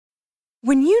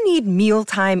When you need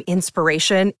mealtime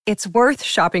inspiration, it's worth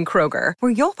shopping Kroger,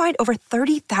 where you'll find over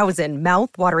 30,000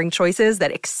 mouth-watering choices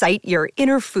that excite your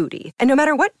inner foodie. And no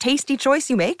matter what tasty choice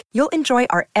you make, you'll enjoy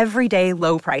our everyday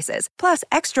low prices, plus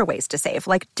extra ways to save,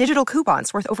 like digital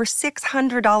coupons worth over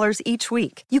 $600 each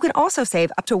week. You can also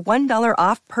save up to $1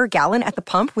 off per gallon at the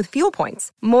pump with fuel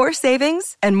points. More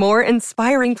savings and more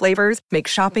inspiring flavors make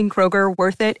shopping Kroger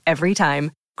worth it every time.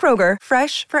 Kroger,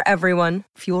 fresh for everyone.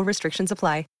 Fuel restrictions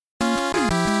apply.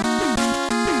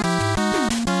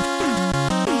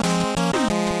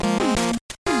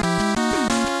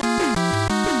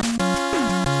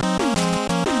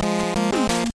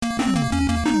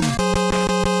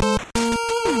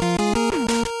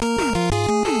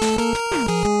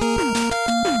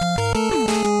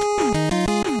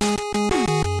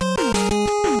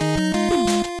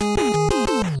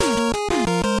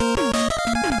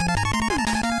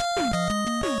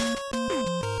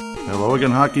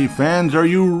 Hockey fans, are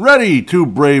you ready to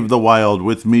brave the wild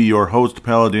with me, your host,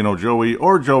 Paladino Joey,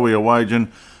 or Joey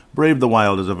Awajan? Brave the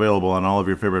Wild is available on all of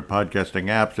your favorite podcasting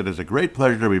apps. It is a great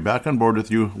pleasure to be back on board with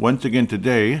you once again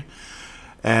today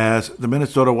as the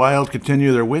Minnesota Wild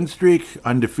continue their win streak,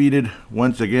 undefeated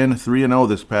once again, 3-0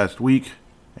 this past week,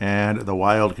 and the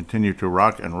Wild continue to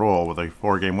rock and roll with a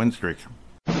 4-game win streak.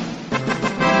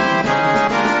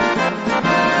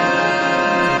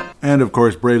 And, of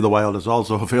course, Brave the Wild is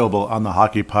also available on the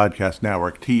Hockey Podcast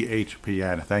Network,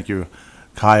 THPN. Thank you,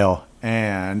 Kyle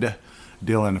and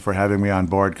Dylan, for having me on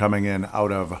board coming in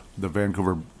out of the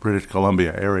Vancouver, British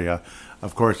Columbia area.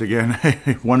 Of course, again,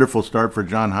 a wonderful start for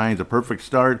John Hynes, a perfect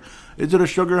start. Is it a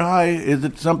sugar high? Is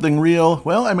it something real?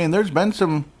 Well, I mean, there's been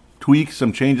some tweaks,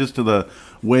 some changes to the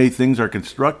way things are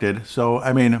constructed. So,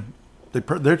 I mean,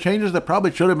 they're changes that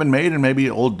probably should have been made, and maybe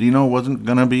old Dino wasn't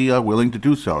going to be willing to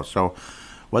do so. So,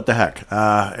 what the heck?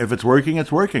 If it's working, it's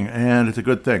working, and it's a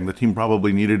good thing. The team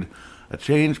probably needed a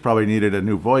change, probably needed a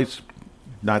new voice.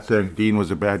 Not saying Dean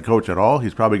was a bad coach at all.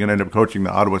 He's probably going to end up coaching the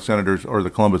Ottawa Senators or the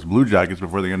Columbus Blue Jackets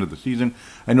before the end of the season,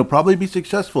 and he'll probably be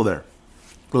successful there.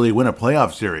 Will he win a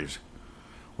playoff series?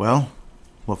 Well,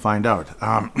 we'll find out.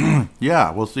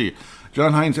 Yeah, we'll see.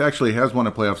 John Hynes actually has won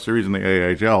a playoff series in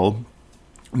the AHL.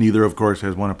 Neither, of course,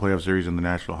 has won a playoff series in the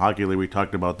National Hockey League. We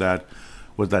talked about that.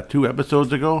 Was that 2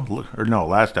 episodes ago? Or no,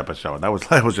 last episode. That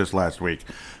was just last week.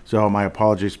 So my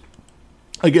apologies.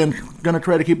 Again, going to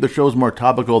try to keep the shows more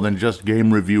topical than just game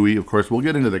reviewy. Of course, we'll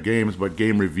get into the games, but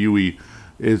game reviewy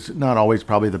is not always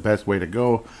probably the best way to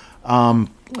go. And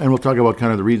we'll talk about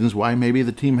kind of the reasons why maybe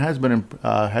the team has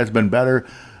been better.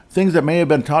 Things that may have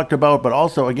been talked about, but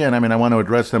also, again, I mean, I want to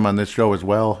address them on this show as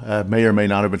well. May or may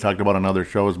not have been talked about on other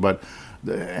shows,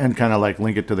 and kind of like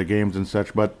link it to the games and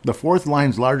such. But the fourth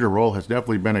line's larger role has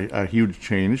definitely been a huge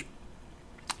change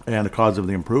and a cause of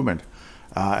the improvement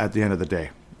at the end of the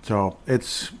day. So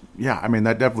it's, yeah, I mean,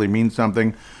 that definitely means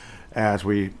something as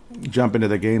we jump into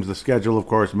the games. The schedule, of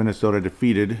course, Minnesota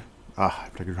defeated. I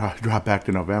have to drop back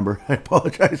to November. I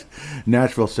apologize.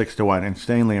 Nashville 6-1,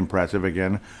 insanely impressive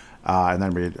again. And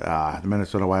then the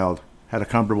Minnesota Wild had a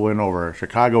comfortable win over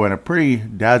Chicago and a pretty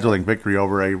dazzling victory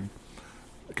over a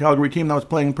Calgary team that was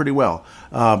playing pretty well.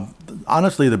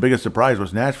 Honestly, the biggest surprise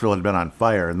was Nashville had been on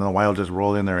fire, and then the Wild just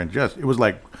rolled in there and it was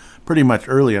like pretty much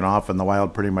early and often the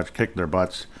Wild pretty much kicked their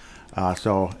butts.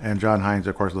 And John Hynes,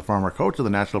 of course, the former coach of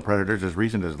the Nashville Predators, as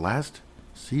recent as last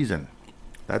season.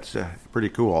 That's pretty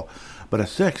cool. But a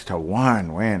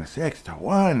 6-1 win,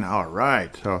 6-1. All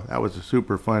right. So that was a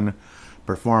super fun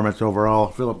performance overall.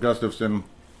 Philip Gustafsson,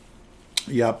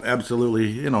 yep,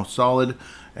 absolutely, solid.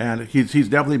 And he's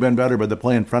definitely been better, but the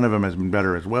play in front of him has been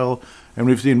better as well. And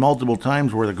we've seen multiple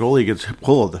times where the goalie gets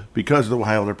pulled because the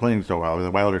Wild are playing so well. The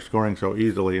Wild are scoring so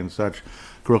easily and such.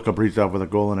 Kirill Kaprizov with a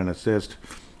goal and an assist.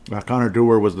 Connor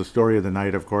Dewar was the story of the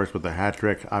night, of course, with the hat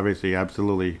trick. Obviously,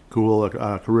 absolutely cool.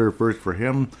 A career first for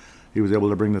him. He was able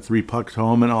to bring the 3 pucks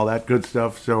home and all that good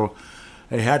stuff. So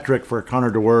a hat trick for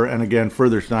Connor Dewar. And again,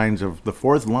 further signs of the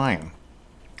fourth line.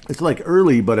 It's like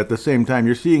early, but at the same time,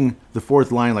 you're seeing the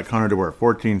fourth line like Connor Dewar,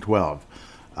 14-12.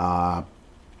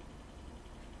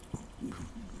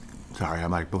 Sorry,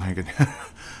 I'm like blanking.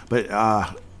 But,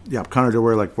 yeah, Connor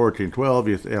Dewar like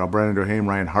 14-12. Brandon Duhaime,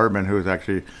 Ryan Hartman, who has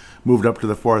actually moved up to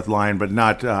the fourth line, but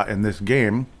not in this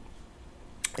game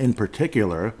in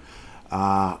particular.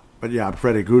 But, yeah,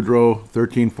 Freddie Gaudreau,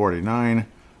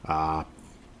 13-49.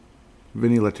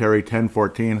 Vinny Lettieri,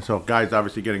 10-14. So guys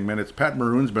obviously getting minutes. Pat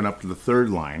Maroon's been up to the third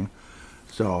line.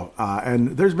 So,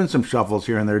 and there's been some shuffles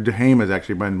here and there. Duhaime has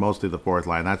actually been mostly the fourth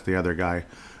line. That's the other guy.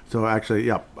 So actually,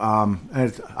 yep.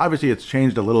 And obviously it's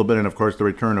changed a little bit. And of course the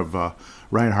return of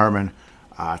Ryan Hartman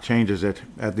changes it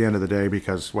at the end of the day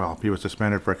because, well, he was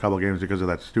suspended for a couple games because of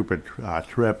that stupid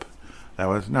trip. That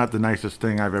was not the nicest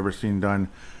thing I've ever seen done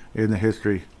in the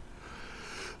history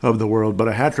of the world. But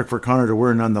a hat-trick for Connor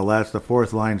DeWer nonetheless. The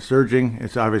fourth line surging.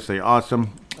 It's obviously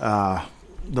awesome.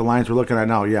 The lines we're looking at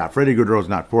now, yeah, Freddie Gaudreau's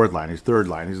not fourth line. He's third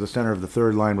line. He's the center of the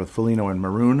third line with Foligno and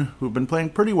Maroon, who've been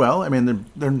playing pretty well. I mean,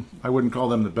 they're I wouldn't call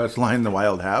them the best line the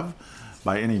Wild have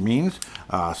by any means.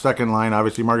 Second line,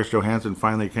 obviously, Marcus Johansson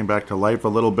finally came back to life a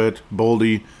little bit.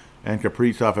 Boldy and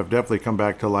Kaprizov have definitely come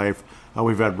back to life.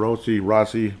 We've had Rossi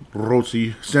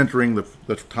centering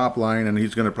the top line, and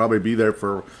he's going to probably be there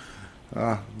for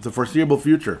the foreseeable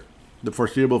future.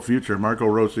 Marco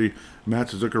Rossi, Matt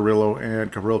Zuccarello,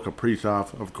 and Kirill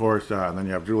Kaprizov, of course. And then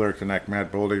you have Drew Eriksson,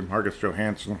 Matt Boldy, Marcus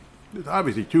Johansson.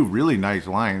 Obviously, two really nice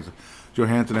lines.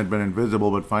 Johansson had been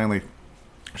invisible, but finally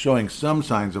showing some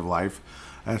signs of life.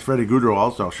 As Freddie Gaudreau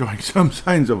also showing some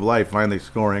signs of life, finally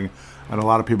scoring. And a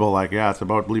lot of people are like, yeah, it's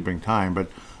about bleeping time. But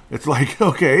it's like,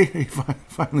 okay, he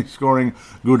finally scoring.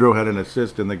 Gaudreau had an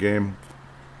assist in the game.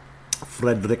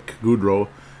 Frederick Gaudreau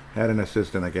had an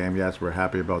assist in the game. Yes, we're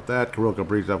happy about that. Kirill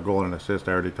Kaprizov, goal and assist.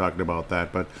 I already talked about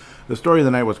that. But the story of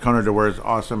the night was Connor DeWer's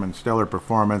awesome and stellar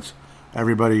performance.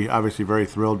 Everybody obviously very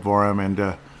thrilled for him.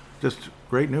 And just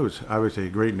great news. Obviously,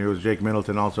 great news. Jake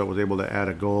Middleton also was able to add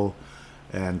a goal.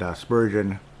 And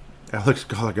Spurgeon, Alex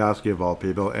Goligoski of all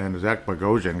people, and Zach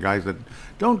Bogosian, guys that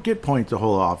don't get points a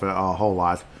whole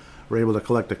lot, were able to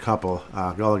collect a couple.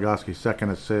 Goligoski's second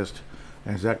assist,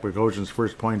 and Zach Bogosian's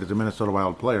first point as a Minnesota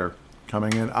Wild player,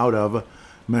 coming in out of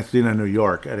Messina, New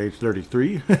York, at age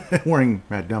 33, wearing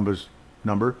Matt Dumba's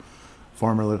number.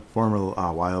 Former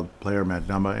Wild player Matt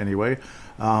Dumba, anyway.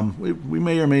 We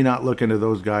may or may not look into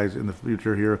those guys in the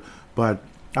future here, but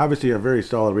obviously a very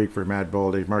solid week for Matt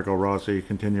Boldy. Marco Rossi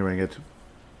continuing it.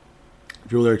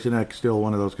 Drew Eriksson still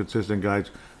one of those consistent guys.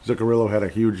 Zuccarello had a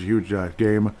huge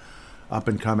game up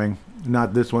and coming.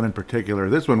 Not this one in particular.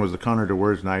 This one was the Connor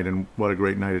DeWer's night, and what a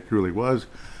great night it truly was.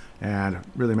 And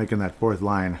really making that fourth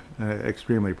line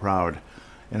extremely proud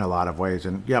in a lot of ways.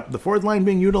 And, yep, the fourth line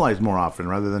being utilized more often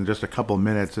rather than just a couple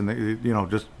minutes and,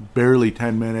 just barely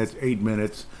 10 minutes, 8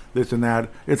 minutes, this and that.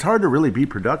 It's hard to really be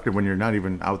productive when you're not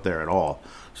even out there at all.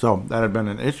 So that had been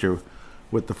an issue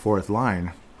with the fourth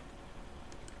line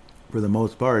for the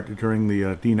most part during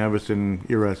the Dean Evison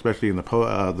era, especially in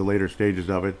the later stages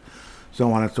of it,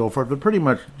 so on and so forth. But pretty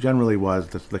much generally was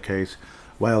the case.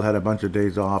 Wild had a bunch of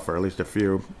days off, or at least a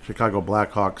few. Chicago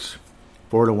Blackhawks,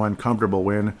 4-1 comfortable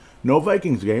win. No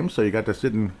Vikings game, so you got to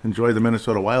sit and enjoy the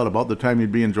Minnesota Wild about the time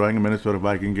you'd be enjoying a Minnesota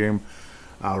Viking game.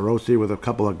 Rossi with a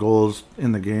couple of goals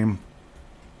in the game.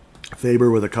 Faber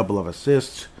with a couple of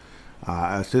assists,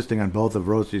 assisting on both of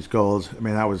Rossi's goals. I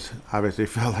mean, that was obviously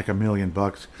felt like $1 million.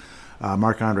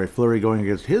 Marc-Andre Fleury going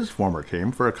against his former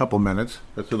team for a couple minutes.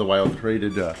 That's who the Wild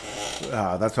traded.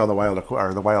 That's how the Wild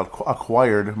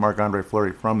acquired Marc-Andre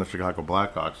Fleury from the Chicago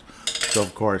Blackhawks. So,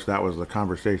 of course, that was the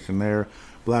conversation there.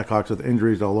 Blackhawks with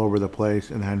injuries all over the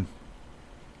place. And then,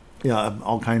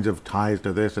 all kinds of ties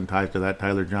to this and ties to that.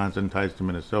 Tyler Johnson, ties to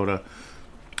Minnesota.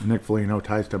 Nick Foligno,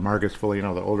 ties to Marcus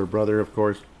Foligno, the older brother, of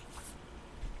course.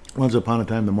 Once upon a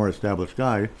time, the more established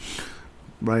guy.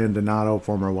 Ryan Donato,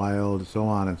 former Wild, so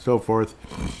on and so forth.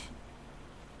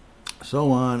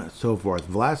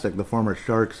 Vlasic, the former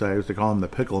Sharks, I used to call him the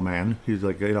Pickle Man. He's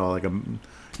like,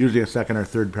 usually a second or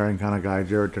third pairing kind of guy.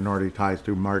 Jared Tenorti ties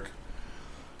to Mark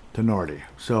Tenorti.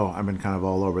 So I've been kind of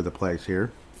all over the place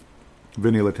here.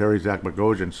 Vinny Lettieri, Zach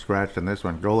Bogosian scratched in this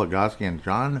one. Goligoski and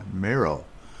John Merrill.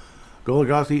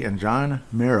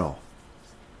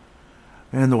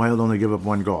 And the Wild only give up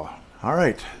one goal. All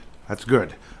right, that's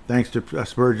good. Thanks to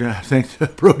Spurgeon, thanks to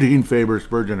Brodin, Faber,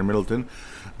 Spurgeon, and Middleton.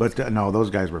 But no, those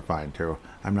guys were fine too.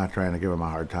 I'm not trying to give them a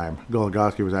hard time.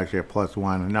 Goligoski was actually a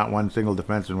 +1. Not one single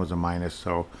defenseman was a minus.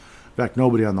 So, in fact,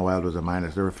 nobody on the Wild was a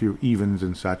minus. There were a few evens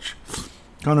and such.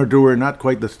 Connor DeWer, not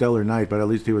quite the stellar night, but at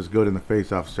least he was good in the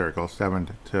face-off circle.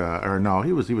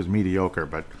 He was mediocre,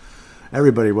 but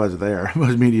everybody was there.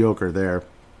 Was mediocre there.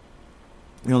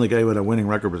 The only guy with a winning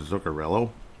record was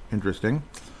Zuccarello. Interesting.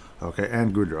 Okay,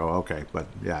 and Gaudreau. Okay, but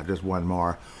yeah, just one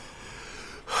more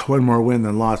win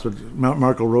than loss. But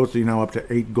Marco Rossi now up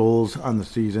to 8 goals on the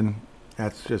season.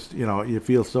 That's just, you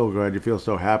feel so good. You feel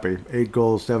so happy. 8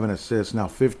 goals, 7 assists, now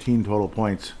 15 total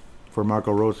points for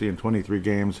Marco Rossi in 23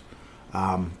 games.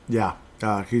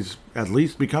 He's at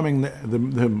least becoming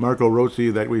the Marco Rossi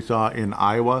that we saw in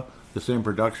Iowa, the same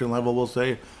production level, we'll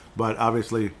say, but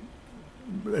obviously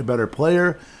a better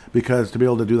player, because to be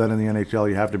able to do that in the NHL,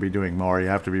 you have to be doing more. You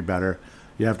have to be better.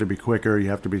 You have to be quicker. You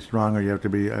have to be stronger. You have to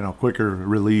be, quicker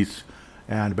release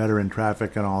and better in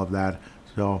traffic and all of that.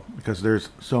 So, because there's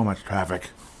so much traffic.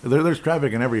 There's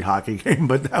traffic in every hockey game,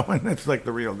 but that one, it's like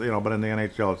the real, but in the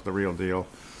NHL, it's the real deal.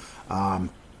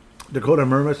 Dakota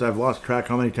Mermis, I've lost track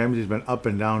how many times he's been up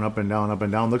and down, up and down, up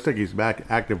and down. Looks like he's back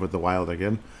active with the Wild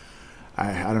again.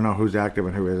 I don't know who's active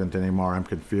and who isn't anymore. I'm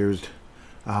confused.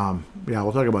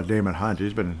 We'll talk about Damon Hunt.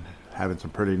 He's been having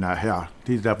some pretty nice,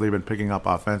 he's definitely been picking up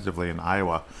offensively in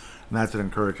Iowa. And that's an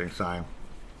encouraging sign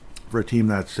for a team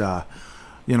that's,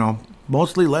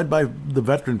 mostly led by the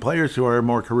veteran players who are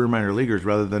more career minor leaguers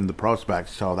rather than the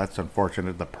prospects. So that's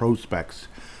unfortunate, the prospects.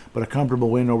 But a comfortable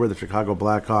win over the Chicago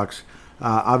Blackhawks.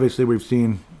 Obviously, we've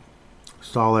seen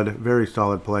very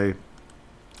solid play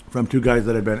from two guys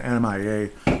that had been MIA,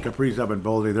 Kaprizov and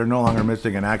Boldy. They're no longer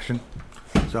missing in action.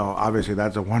 So obviously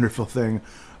that's a wonderful thing.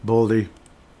 Boldy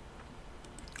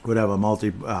would have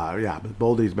but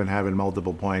Boldy's been having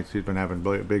multiple points. He's been having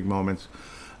big moments.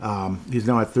 He's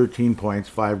now at 13 points,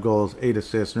 5 goals, 8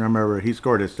 assists. And remember, he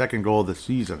scored his second goal of the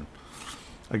season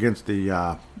against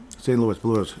the St. Louis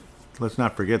Blues. Let's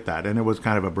not forget that. And it was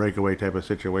kind of a breakaway type of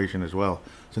situation as well.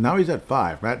 So now he's at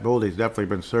 5. Matt Boldy's definitely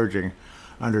been surging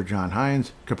under John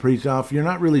Hines. Kaprizov, you're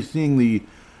not really seeing the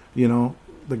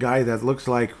guy that looks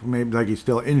like maybe like he's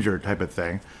still injured type of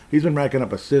thing. He's been racking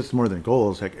up assists more than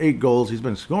goals. Heck, 8 goals he's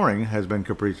been scoring has been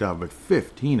Kaprizov, but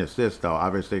 15 assists, though.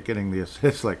 Obviously getting the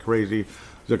assists like crazy.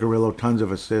 Zuccarello, tons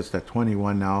of assists at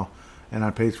 21 now, and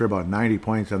on pace for about 90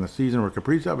 points on the season, where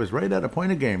Kaprizov is right at a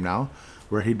point a game now,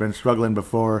 where he'd been struggling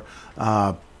before.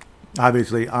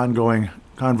 Obviously, ongoing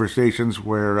conversations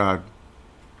where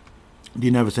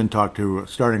Dean Evison talked to,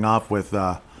 starting off with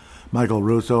Michael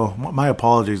Russo. My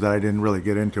apologies that I didn't really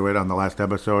get into it on the last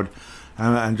episode.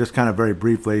 And just kind of very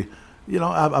briefly,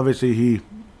 obviously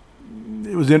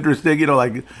it was interesting,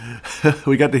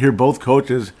 we got to hear both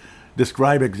coaches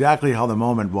describe exactly how the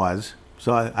moment was.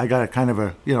 So I got a kind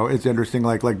of it's interesting,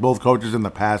 like both coaches in the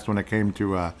past when it came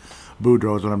to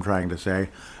Boudreau is what I'm trying to say,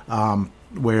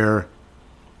 where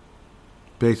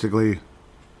basically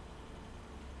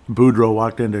Boudreau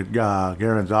walked into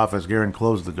Guerin's office. Guerin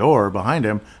closed the door behind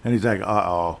him, and he's like,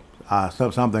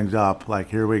 something's up. Like,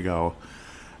 here we go.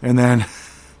 And then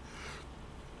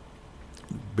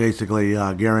basically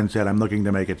Guerin said, I'm looking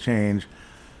to make a change.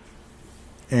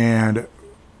 And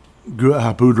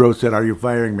Boudreau said, are you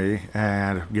firing me?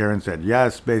 And Guerin said,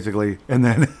 yes, basically. And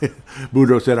then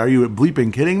Boudreau said, are you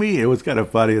bleeping kidding me? It was kind of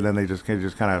funny. And then they just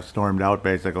kind of stormed out,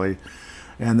 basically.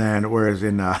 And then, whereas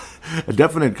in a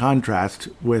definite contrast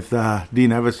with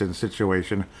Dean Evison's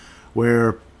situation,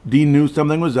 where Dean knew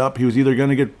something was up, he was either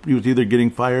getting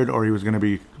fired or he was going to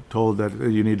be told that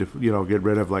you need to, get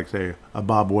rid of, like, say, a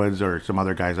Bob Woods or some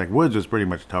other guys. Like Woods was pretty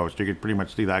much toast. You could pretty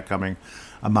much see that coming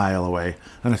a mile away.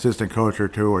 An assistant coach or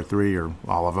 2 or 3 or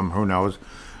all of them, who knows?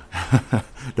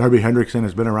 Darby Hendrickson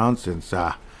has been around since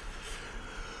the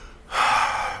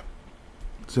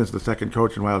second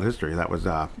coach in Wild history. That was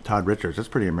Todd Richards. That's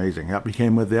pretty amazing. Yep, he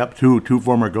came with two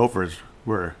former Gophers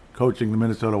were coaching the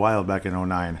Minnesota Wild back in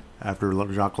 2009 after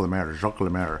Jacques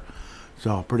Lemaire.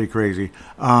 So pretty crazy.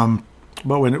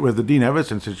 But with the Dean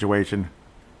Evison situation,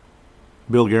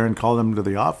 Bill Guerin called him to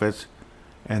the office,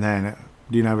 and then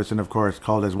Dean Evison, of course,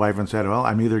 called his wife and said, well,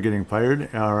 I'm either getting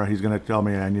fired or he's going to tell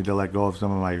me I need to let go of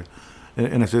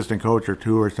an assistant coach or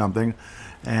 2 or something.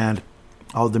 And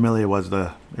ultimately, it was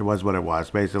what it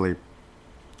was. Basically,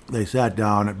 they sat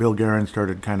down. Bill Guerin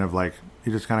started kind of like,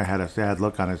 he just kind of had a sad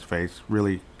look on his face,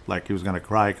 really like he was going to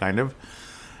cry, kind of.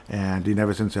 And Dean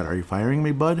Evison said, are you firing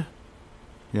me, bud?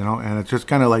 And it's just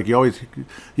kind of like he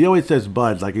always says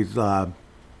bud, like he's done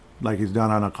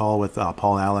on a call with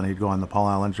Paul Allen. He'd go on the Paul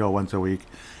Allen show once a week,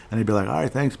 and he'd be like, all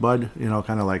right, thanks, bud,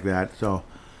 kind of like that. So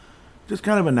just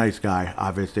kind of a nice guy,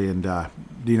 obviously, in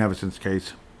Dean Evison's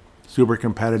case. Super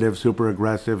competitive, super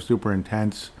aggressive, super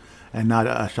intense, and not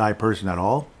a shy person at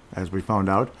all, as we found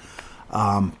out.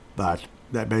 But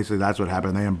that's what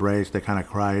happened. They embraced, they kind of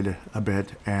cried a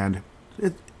bit, and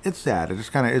it's sad. It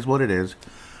just kind of is what it is.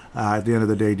 At the end of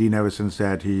the day, Dean Evison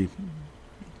said he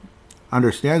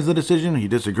understands the decision. He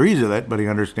disagrees with it, but he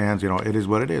understands, it is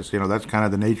what it is. That's kind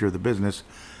of the nature of the business.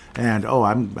 And,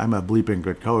 I'm a bleeping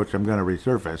good coach. I'm going to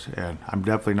resurface, and I'm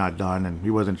definitely not done. And he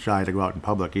wasn't shy to go out in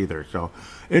public either. So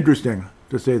interesting,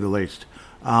 to say the least.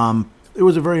 It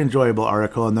was a very enjoyable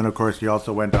article. And then, of course, he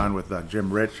also went on with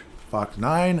Jim Rich, Fox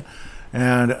 9.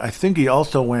 And I think he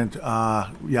also went,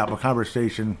 a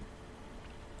conversation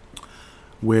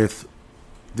with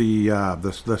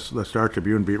the Star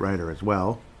Tribune beat writer as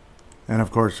well. And,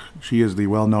 of course, she is the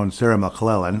well-known Sarah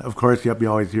McClellan. Of course, you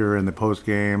always hear her in the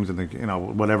post-games and the,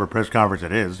 whatever press conference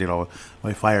it is.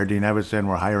 We fired Dean Evison,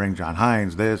 we're hiring John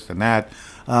Hines, this and that.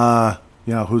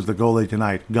 who's the goalie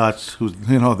tonight? Gus, who's,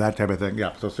 that type of thing.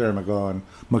 Yeah, so Sarah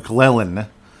McClellan,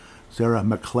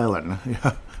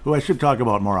 yeah, who I should talk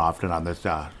about more often on this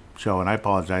show, and I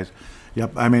apologize.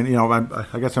 Yep, I mean,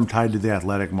 I guess I'm tied to the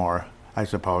Athletic more, I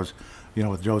suppose,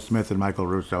 with Joe Smith and Michael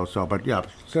Russo. So, but yeah,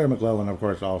 Sarah McClellan, of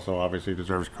course, also obviously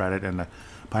deserves credit, and the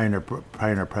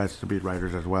Pioneer Press to beat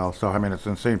writers as well. So, I mean, it's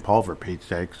in St. Paul for Pete's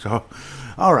sake. So,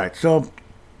 all right, so.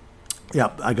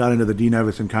 Yeah, I got into the Dean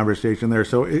Evison conversation there.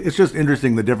 So it's just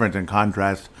interesting, the difference in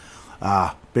contrast.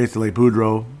 Basically,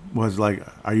 Boudreaux was like,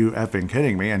 "Are you effing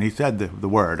kidding me?" And he said the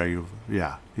word.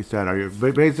 Yeah, he said, "Are you?"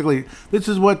 Basically, this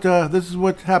is what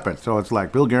happened. So it's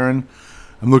like, Bill Guerin,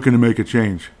 I'm looking to make a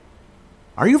change.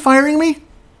 Are you firing me?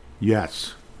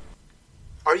 Yes.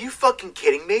 Are you fucking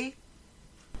kidding me?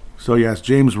 So yes,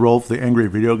 James Rolfe, the angry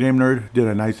video game nerd, did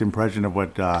a nice impression of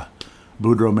what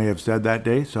Boudreaux may have said that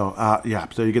day. So, yeah,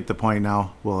 so you get the point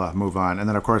now. We'll move on. And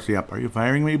then, of course, are you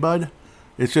firing me, bud?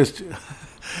 It's just,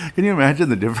 can you imagine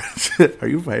the difference? Are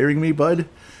you firing me, bud?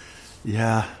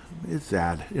 Yeah, it's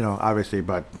sad, obviously,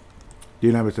 but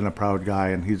Dean Evison, a proud guy,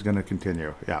 and he's going to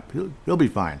continue. Yeah, he'll be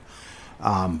fine.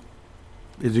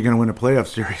 Is he going to win a playoff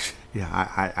series?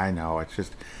 Yeah, I know. It's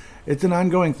just, it's an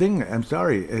ongoing thing. I'm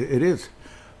sorry. It is.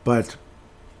 But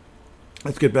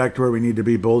let's get back to where we need to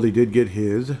be. Boldy did get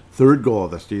his third goal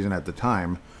of the season at the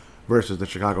time versus the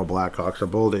Chicago Blackhawks. So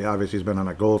Boldy obviously has been on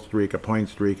a goal streak, a point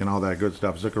streak, and all that good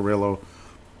stuff. Zuccarello,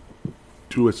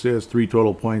 2 assists, 3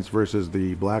 total points versus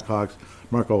the Blackhawks.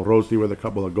 Marco Rossi with a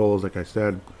couple of goals, like I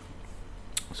said.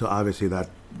 So obviously that,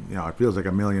 it feels like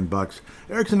 $1 million.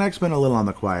 Eriksson Ek's been a little on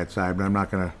the quiet side, but I'm not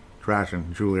going to trash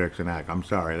in Julie Eriksson Ek. I'm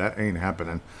sorry, that ain't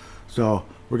happening. So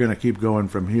we're going to keep going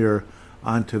from here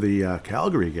onto the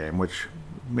Calgary game, which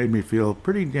made me feel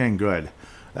pretty dang good.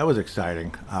 That was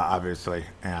exciting, obviously.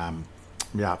 Yeah,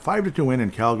 5-2 win in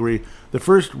Calgary. The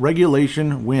first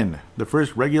regulation win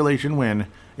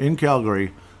in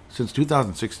Calgary since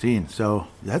 2016. So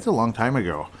that's a long time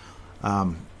ago.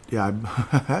 Yeah,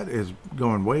 that is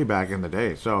going way back in the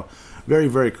day. So very,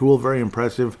 very cool, very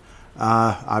impressive.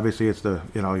 Obviously, it's you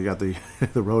got the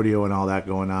the rodeo and all that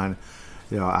going on.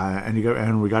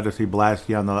 And we got to see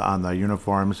Blasty on the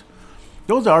uniforms.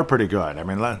 Those are pretty good. I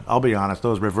mean, I'll be honest.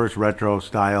 Those reverse retro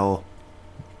style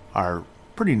are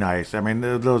pretty nice. I mean,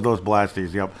 those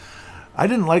Blasties. Yep. I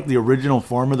didn't like the original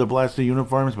form of the Blasty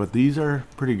uniforms, but these are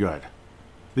pretty good.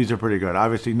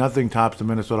 Obviously, nothing tops the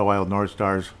Minnesota Wild North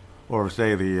Stars or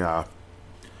say the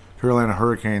Carolina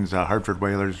Hurricanes, Hartford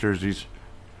Whalers jerseys.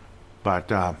 But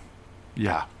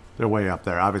yeah. They're way up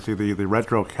there. Obviously, the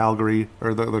retro Calgary,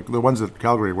 or the ones that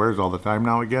Calgary wears all the time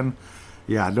now again,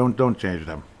 yeah, don't change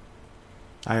them.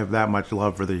 I have that much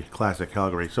love for the classic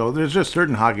Calgary. So there's just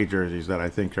certain hockey jerseys that I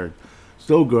think are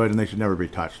so good and they should never be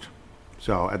touched.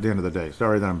 So at the end of the day,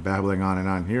 sorry that I'm babbling on and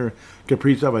on here.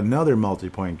 Kaprizov, another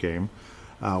multi-point game.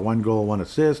 1 goal, 1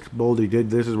 assist. Boldy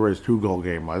this is where his 2-goal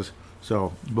game was.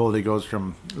 So Boldy goes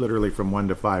literally from 1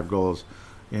 to 5 goals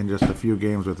in just a few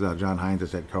games with John Hines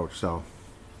as head coach. So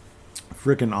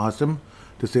freaking awesome,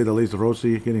 to say the least.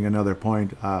 Rossi getting another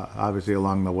point, obviously,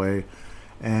 along the way.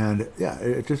 And, yeah,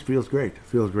 it just feels great.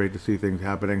 Feels great to see things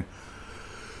happening.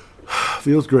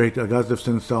 Feels great.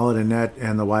 Gustafsson solid in net,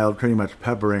 and the Wild pretty much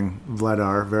peppering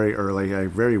Vladar very early. A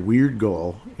very weird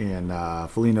goal in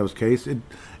Foligno's case. It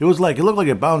looked like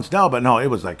it bounced out, but no, it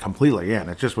was like completely in.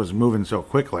 It just was moving so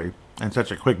quickly, and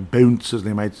such a quick bounce, as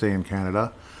they might say in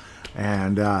Canada.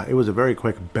 And it was a very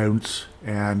quick bounce,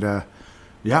 and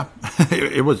yeah,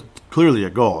 it was clearly a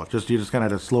goal. You just kind of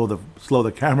had to slow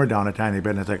the camera down a tiny bit,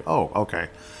 and it's like, oh, okay.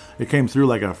 It came through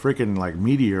like a freaking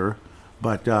meteor,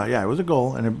 but yeah, it was a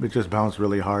goal, and it just bounced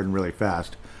really hard and really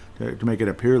fast to make it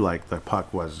appear like the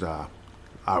puck was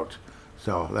out,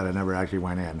 so that it never actually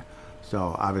went in.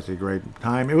 So obviously, great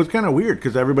time. It was kind of weird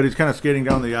because everybody's kind of skating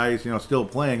down the ice, still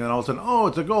playing, and all of a sudden, oh,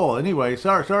 it's a goal. Anyway,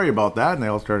 sorry about that, and they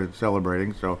all started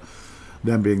celebrating. So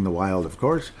them being the Wild, of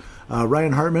course.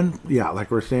 Ryan Hartman, yeah, like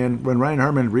we're saying, when Ryan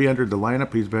Hartman re-entered the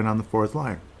lineup, he's been on the 4th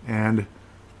line. And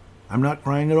I'm not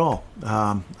crying at all.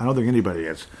 I don't think anybody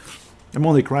is. I'm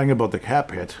only crying about the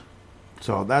cap hit.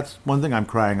 So that's one thing I'm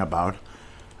crying about,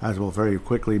 as we'll very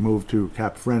quickly move to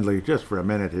cap friendly just for a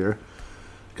minute here,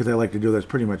 because I like to do this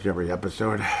pretty much every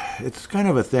episode. It's kind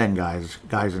of a thing, guys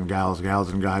and gals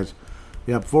and guys.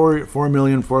 Yep, 4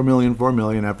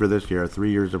 million after this year,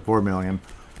 3 years of 4 million.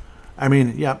 I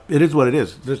mean, yeah, it is what it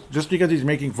is. Just because he's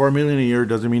making $4 million a year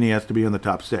doesn't mean he has to be in the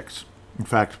top 6. In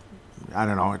fact, I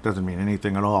don't know. It doesn't mean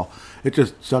anything at all. It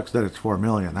just sucks that it's $4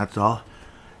 million. That's all.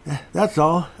 That's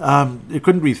all. It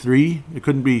couldn't be 3. It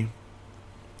couldn't be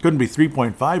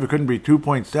 3.5. It couldn't be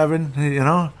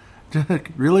 2.7.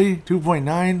 Really?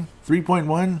 2.9?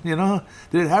 3.1? You know?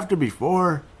 Did it have to be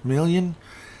 4 million?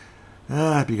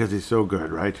 Because he's so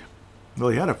good, right? Well,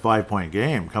 he had a 5-point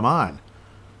game. Come on.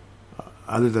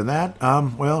 Other than that,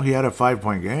 well, he had a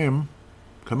 5-point game.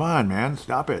 Come on, man.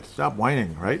 Stop it. Stop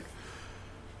whining, right?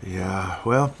 Yeah,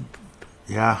 well,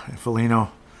 yeah,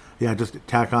 Foligno. Yeah, just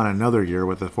tack on another year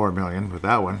with the 4 million with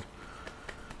that one.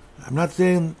 I'm not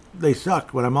saying they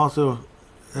suck, but I'm also,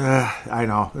 I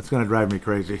know, it's going to drive me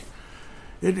crazy.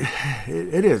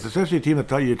 It is, especially a team that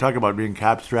you talk about being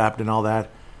cap-strapped and all that.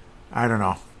 I don't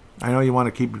know. I know you want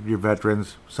to keep your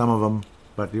veterans, some of them,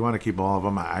 but you want to keep all of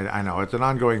them. I know, it's an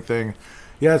ongoing thing.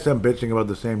 Yes, I'm bitching about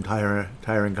the same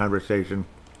tiring conversation,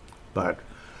 but,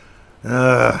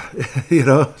 you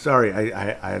know, sorry,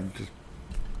 I just,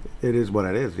 it is what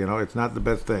it is, you know. It's not the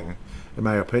best thing, in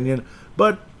my opinion,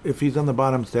 but if he's on the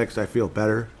bottom 6, I feel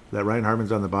better that Ryan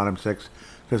Hartman's on the bottom 6,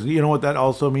 because you know what that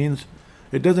also means?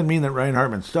 It doesn't mean that Ryan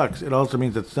Hartman sucks. It also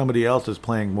means that somebody else is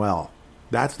playing well.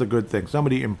 That's the good thing.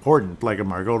 Somebody important, like a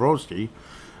Margot Rossi,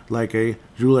 like a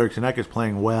Joel Eriksson Ek is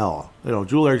playing well. You know,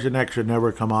 Joel Eriksson Ek should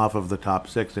never come off of the top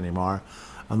 6 anymore,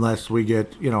 unless we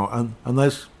get, you know,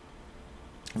 unless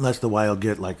the Wild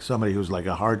get like somebody who's like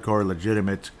a hardcore,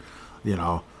 legitimate, you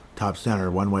know, top center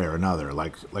one way or another,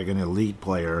 like an elite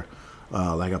player,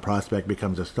 like a prospect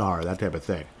becomes a star, that type of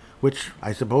thing. Which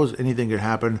I suppose anything could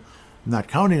happen. I'm not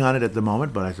counting on it at the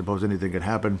moment, but I suppose anything could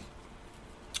happen.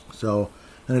 So,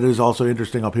 and it is also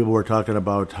interesting how people were talking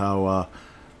about how,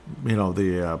 you know,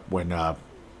 when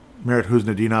Merit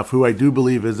Kuznetsov, who I do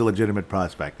believe is a legitimate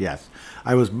prospect, yes.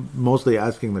 I was mostly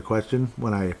asking the question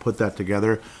when I put that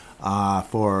together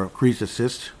for Crease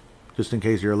Assist, just in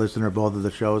case you're a listener of both of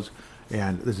the shows.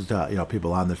 And this is, you know,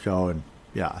 people on the show, and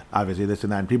yeah, obviously this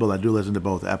and that, and people that do listen to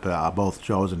both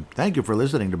shows. And thank you for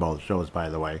listening to both shows, by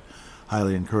the way.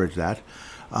 Highly encourage that.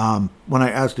 When I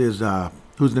asked, is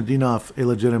Kuznetsov a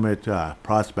legitimate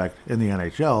prospect in the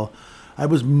NHL, I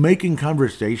was making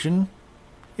conversation,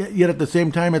 yet at the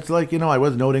same time, it's like, you know, I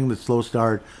was noting the slow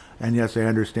start, and yes, I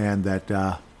understand that,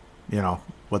 you know,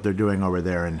 what they're doing over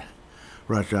there in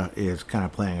Russia is kind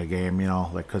of playing a game, you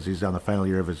know, like, because he's on the final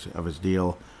year of his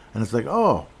deal, and it's like,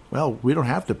 oh, well, we don't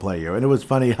have to play you. And it was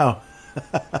funny how,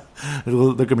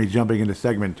 look at me jumping into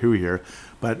segment 2 here,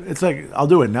 but it's like, I'll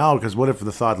do it now, because what if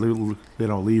the thought, you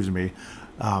know, leaves me?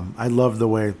 I love the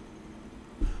way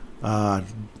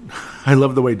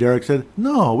Derek said,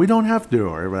 no, we don't have to,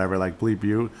 or whatever, like, bleep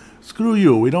you, screw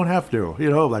you, we don't have to, you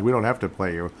know, like, we don't have to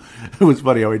play you. It was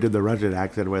funny how he did the Russian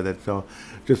accent with it, so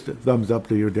just thumbs up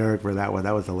to you, Derek, for that one.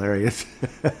 That was hilarious.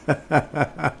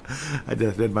 I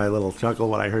just did my little chuckle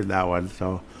when I heard that one.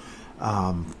 So,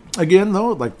 again, though,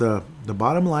 like the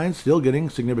bottom line, still getting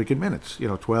significant minutes, you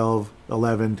know, 12,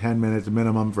 11, 10 minutes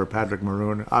minimum for Patrick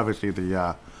Maroon. Obviously, he's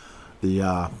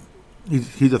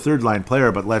a third-line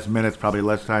player, but less minutes, probably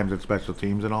less times at special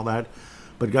teams and all that.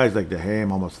 But guys like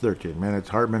DeHame, almost 13 minutes.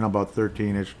 Hartman, about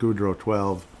 13-ish. Gaudreau,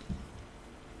 12.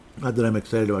 Not that I'm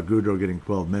excited about Gaudreau getting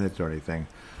 12 minutes or anything.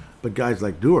 But guys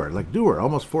like Dewar,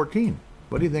 almost 14.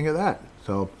 What do you think of that?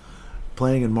 So,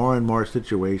 playing in more and more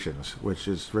situations, which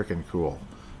is freaking cool.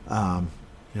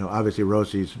 You know, obviously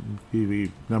Rossi's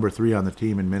number 3 on the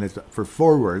team in minutes for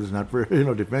forwards, not for, you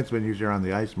know, defensemen usually are on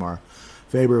the ice more.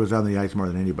 Faber was on the ice more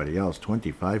than anybody else,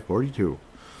 25-42.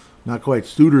 Not quite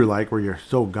Suter-like, where you're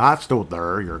so gassed out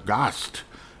there, you're gassed,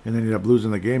 and then you end up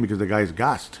losing the game because the guy's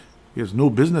gassed. He has no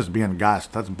business being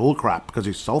gassed. That's bullcrap because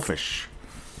he's selfish.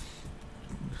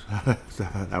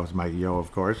 That was my yo,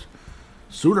 of course.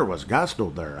 Suter was gassed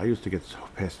out there. I used to get so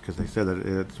pissed because they said that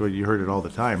it's what you heard it all the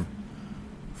time.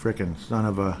 Frickin' son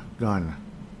of a gun.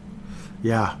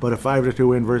 Yeah, but a 5-2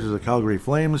 win versus the Calgary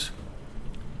Flames.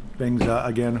 Things,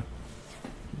 again,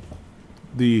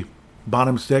 the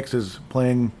bottom 6 is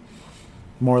playing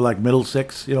more like middle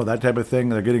 6, you know, that type of thing.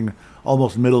 They're getting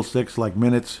almost middle 6 like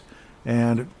minutes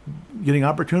and getting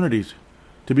opportunities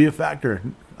to be a factor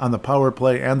on the power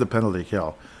play and the penalty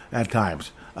kill at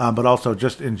times. But also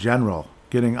just in general,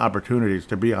 getting opportunities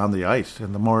to be on the ice.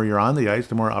 And the more you're on the ice,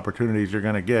 the more opportunities you're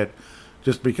going to get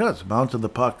just because bounce of the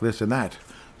puck, this and that.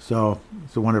 So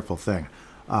it's a wonderful thing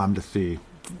to see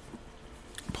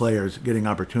players getting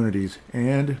opportunities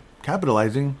and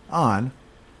capitalizing on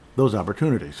those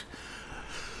opportunities.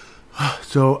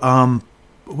 So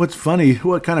what's funny,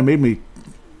 what kind of made me,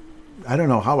 I don't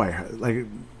know how I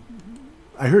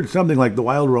heard something like the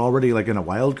Wild were already like in a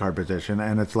wild card position,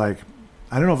 and it's like,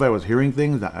 I don't know if I was hearing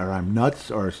things or I'm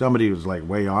nuts or somebody was like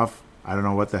way off. I don't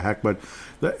know what the heck, but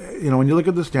you know, when you look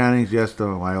at the standings, yes,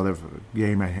 the Wild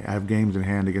have games in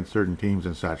hand against certain teams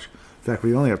and such. In fact,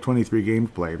 we only have 23 games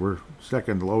played. We're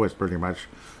second lowest pretty much,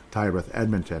 tied with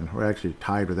Edmonton. We're actually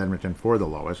tied with Edmonton for the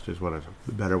lowest, is what is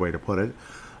a better way to put it,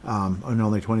 on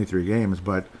only 23 games.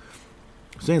 But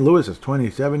St. Louis is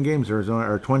 27 games,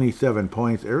 Arizona, or 27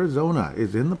 points. Arizona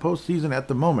is in the postseason at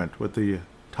the moment with the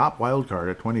top wild card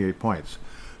at 28 points.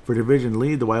 For division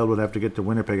lead, the Wild would have to get to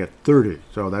Winnipeg at 30.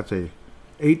 So that's a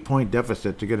 8-point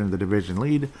deficit to get into the division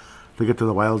lead. To get to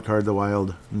the wild card, the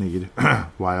Wild need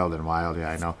wild, yeah,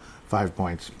 I know, 5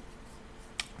 points.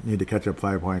 Need to catch up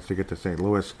 5 points to get to St.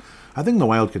 Louis. I think the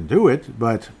Wild can do it,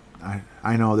 but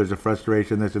I know there's a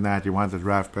frustration, this and that. You want the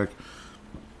draft pick.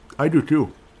 I do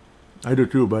too,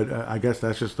 but I guess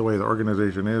that's just the way the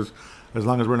organization is. As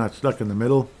long as we're not stuck in the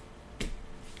middle,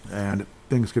 and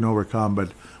things can overcome.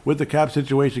 But with the cap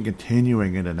situation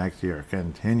continuing into next year,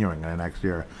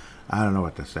 I don't know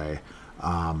what to say.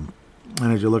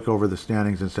 And as you look over the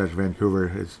standings and such, Vancouver,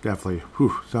 it's definitely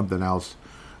something else.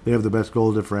 They have the best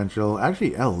goal differential.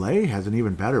 Actually, LA has an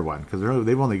even better one because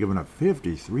they've only given up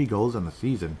 53 goals in the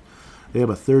season. They have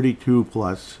a 32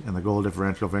 plus in the goal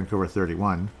differential. Vancouver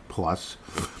 31 plus.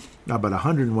 But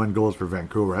 101 goals for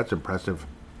Vancouver. That's impressive.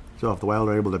 So if the Wild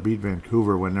are able to beat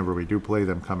Vancouver whenever we do play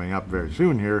them coming up very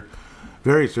soon,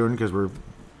 because we're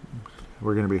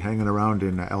going to be hanging around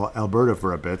in Alberta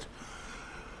for a bit.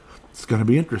 It's going to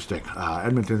be interesting.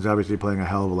 Edmonton's obviously playing a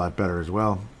hell of a lot better as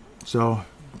well. So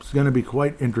it's going to be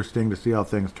quite interesting to see how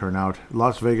things turn out.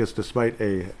 Las Vegas, despite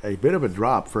a bit of a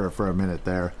drop for a minute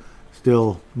there,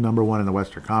 still number one in the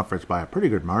Western Conference by a pretty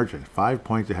good margin. 5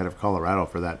 points ahead of Colorado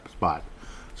for that spot.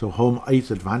 So home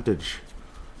ice advantage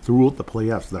throughout the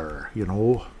playoffs there,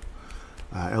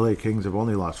 LA Kings have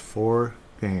only lost 4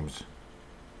 games.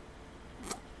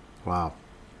 Wow.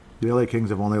 The LA Kings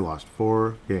have only lost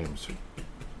 4 games.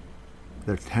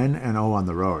 They're 10-0 on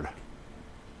the road.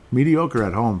 Mediocre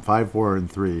at home,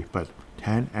 5-4-3, but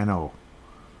 10-0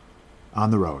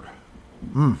 on the road.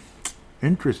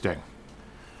 Interesting.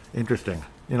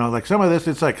 Like some of this,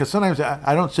 it's like, because sometimes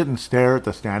I don't sit and stare at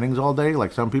the standings all day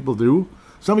like some people do.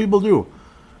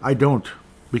 I don't,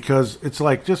 because it's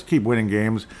like, just keep winning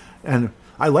games. And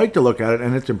I like to look at it,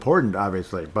 and it's important,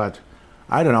 obviously, but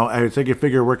I don't know. I think you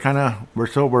figure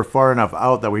we're far enough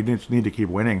out that we just need to keep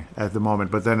winning at the moment.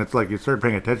 But then it's like you start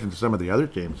paying attention to some of the other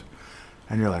teams,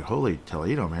 and you're like, holy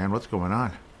Toledo, man, what's going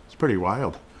on? It's pretty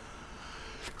wild.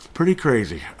 It's pretty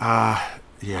crazy.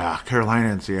 Yeah, Carolina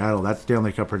and Seattle. That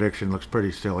Stanley Cup prediction looks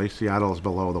pretty silly. Seattle is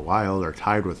below the Wild, or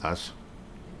tied with us,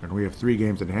 and we have 3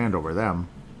 games in hand over them.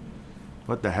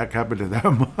 What the heck happened to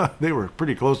them? They were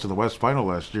pretty close to the West Final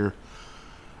last year.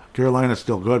 Carolina's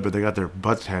still good, but they got their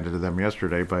butts handed to them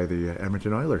yesterday by the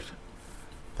Edmonton Oilers.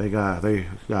 They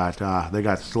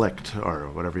got slicked, or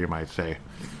whatever you might say.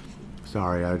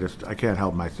 Sorry, I can't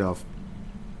help myself.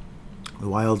 The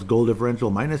Wild's goal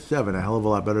differential -7, a hell of a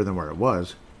lot better than where it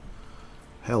was.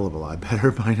 Hell of a lot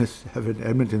better, -7.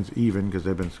 Edmonton's even because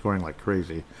they've been scoring like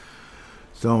crazy.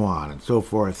 So on and so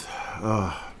forth.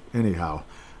 Anyhow.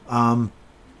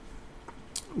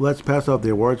 Let's pass out the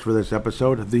awards for this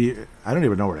episode. I don't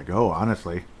even know where to go,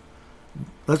 honestly.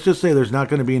 Let's just say there's not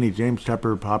going to be any James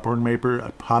Tepper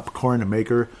popcorn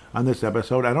maker on this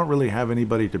episode. I don't really have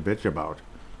anybody to bitch about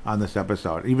on this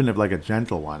episode, even if like a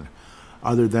gentle one.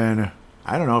 Other than,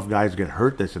 I don't know if guys get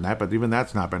hurt, this and that, but even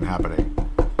that's not been happening.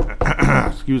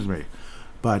 Excuse me.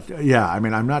 But yeah, I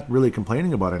mean, I'm not really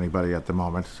complaining about anybody at the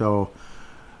moment. So,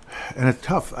 and it's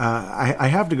tough. I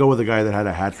have to go with a guy that had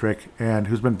a hat trick and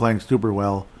who's been playing super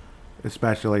well,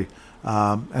 especially.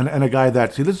 And a guy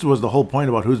that, this was the whole point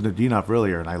about Kuznetsov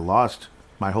earlier, and I lost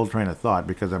my whole train of thought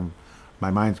because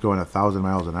my mind's going 1,000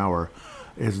 miles an hour,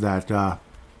 is that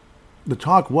the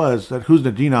talk was that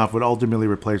Kuznetsov would ultimately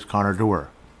replace Connor Dewar,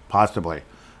 possibly.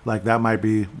 Like, that might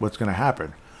be what's going to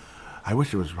happen. I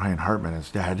wish it was Ryan Hartman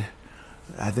instead.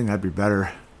 I think that'd be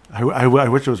better. I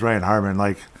wish it was Ryan Hartman.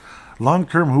 Like, long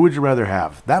term, who would you rather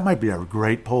have? That might be a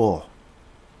great poll.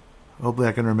 Hopefully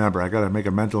I can remember. I got to make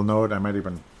a mental note. I might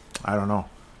even, I don't know,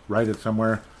 write it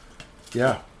somewhere.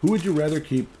 Yeah. Who would you rather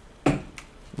keep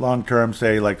long term,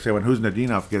 say when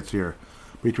Kuznetsov gets here,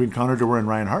 between Connor Dewar and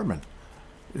Ryan Hartman?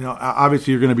 You know,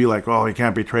 obviously you're going to be like, oh, he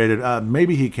can't be traded.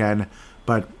 Maybe he can,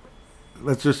 but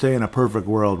let's just say in a perfect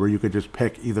world where you could just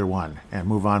pick either one and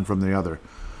move on from the other.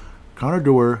 Connor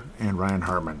Dewar and Ryan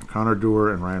Hartman. Connor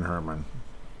Dewar and Ryan Hartman.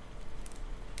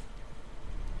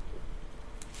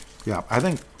 Yeah,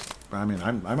 I'm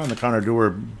on the Connor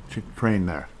Dewar train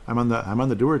there. I'm on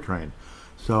the Dewar train.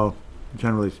 So,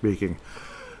 generally speaking.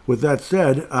 With that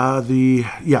said,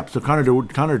 so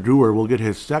Connor Dewar will get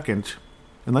his second,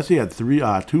 unless he had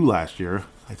two last year.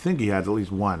 I think he had at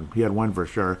least one. He had one for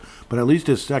sure. But at least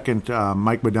his second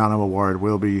Mike Modano award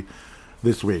will be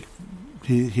this week.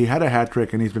 He had a hat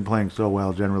trick, and he's been playing so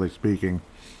well, generally speaking,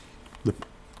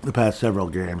 the past several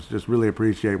games. Just really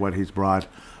appreciate what he's brought.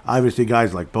 Obviously,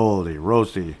 guys like Boldy,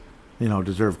 Rossi,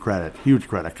 deserve credit. Huge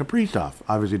credit. Kaprizov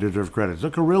obviously deserves credit.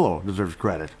 Zuccarello deserves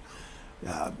credit,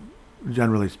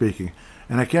 generally speaking.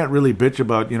 And I can't really bitch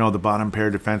about, the bottom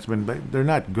pair defensemen. But they're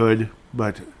not good,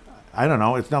 but I don't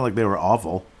know. It's not like they were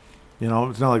awful.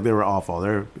 It's not like they were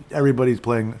awful. Everybody's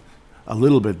playing a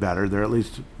little bit better. They're at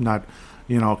least not,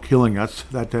 killing us,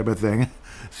 that type of thing.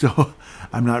 So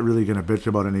I'm not really going to bitch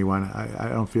about anyone. I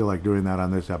don't feel like doing that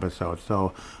on this episode.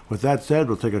 So with that said,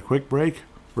 we'll take a quick break.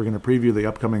 We're going to preview the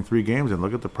upcoming 3 games and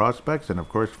look at the prospects. And, of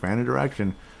course, fan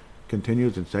interaction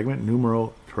continues in segment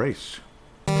numero tres.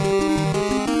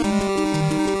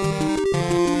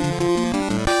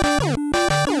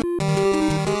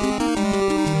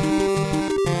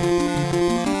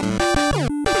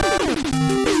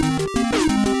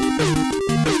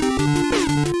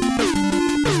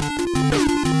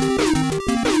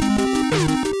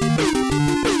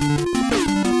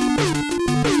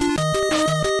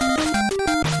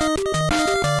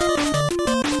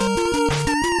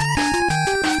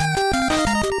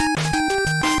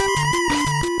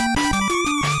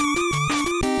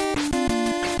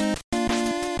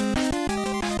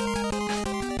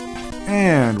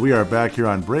 And we are back here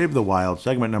on Brave the Wild,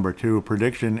 segment number 2,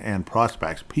 prediction and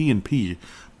prospects, P&P.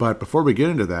 But before we get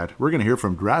into that, we're going to hear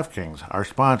from DraftKings, our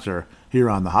sponsor here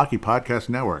on the Hockey Podcast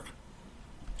Network.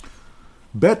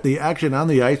 Bet the action on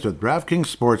the ice with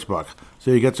DraftKings Sportsbook.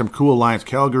 So you get some cool lines,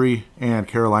 Calgary and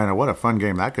Carolina. What a fun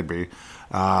game that could be.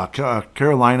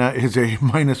 Carolina is a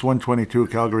minus 122,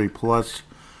 Calgary plus...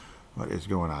 What is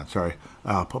going on? Sorry.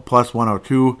 Plus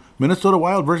 102. Minnesota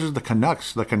Wild versus the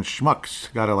Canucks. The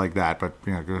Schmucks. Gotta like that. But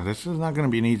this is not going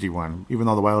to be an easy one, even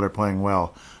though the Wild are playing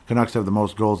well. Canucks have the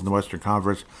most goals in the Western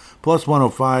Conference. Plus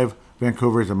 105.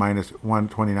 Vancouver is a minus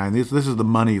 129. This is the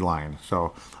money line.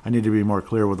 So I need to be more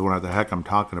clear with what the heck I'm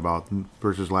talking about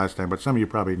versus last time. But some of you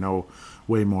probably know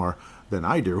way more than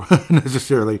I do,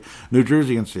 necessarily. New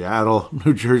Jersey and Seattle.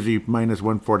 New Jersey minus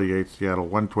 148. Seattle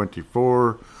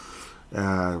 124.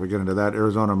 We get into that.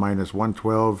 Arizona minus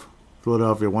 112.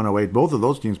 Philadelphia 108. Both of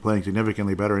those teams playing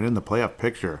significantly better and in the playoff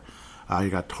picture. You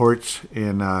got Torts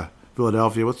in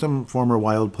Philadelphia with some former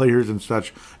Wild players and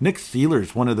such. Nick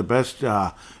Seeler's one of the best.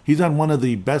 He's on one of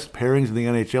the best pairings in the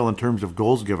NHL in terms of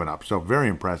goals given up. So very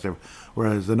impressive.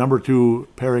 Whereas the number 2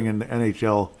 pairing in the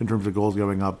NHL in terms of goals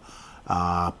giving up,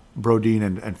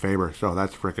 Brodin and Faber. So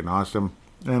that's freaking awesome.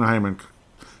 Anaheim and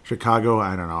Chicago,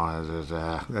 I don't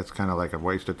know. That's kind of like a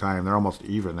waste of time. They're almost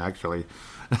even, actually.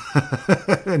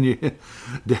 And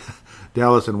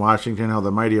Dallas and Washington, how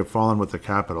the mighty have fallen with the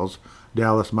Capitals.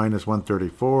 Dallas minus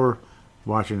 134,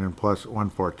 Washington plus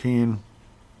 114.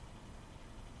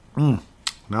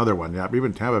 Another one, yeah.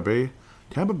 Even Tampa Bay.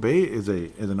 Tampa Bay is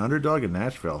an underdog in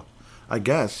Nashville. I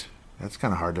guess that's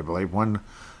kind of hard to believe.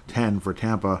 110 for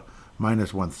Tampa,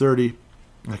 minus 130.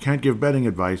 I can't give betting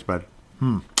advice, but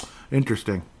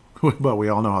interesting. But we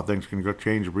all know how things can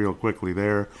change real quickly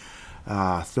there.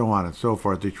 So on and so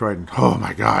forth. Detroit, oh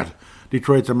my God,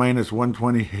 Detroit's a minus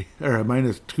 120 or a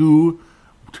minus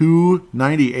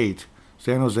 298.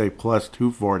 San Jose plus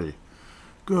 240.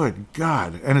 Good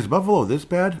God. And is Buffalo this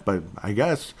bad? But I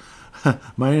guess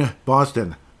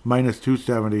Boston minus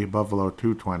 270, Buffalo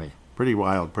 220. Pretty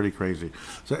wild, pretty crazy.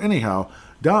 So anyhow,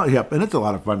 and it's a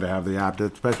lot of fun to have the app,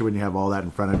 especially when you have all that in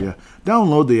front of you.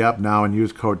 Download the app now and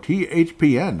use code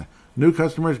THPN. New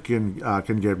customers can get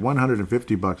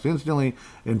 $150 instantly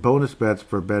in bonus bets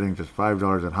for betting just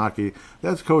 $5 on hockey.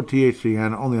 That's code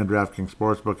THPN only on DraftKings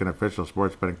Sportsbook, an official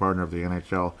sports betting partner of the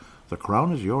NHL. The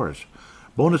crown is yours.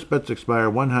 Bonus bets expire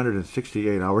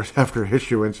 168 hours after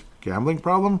issuance. Gambling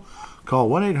problem? Call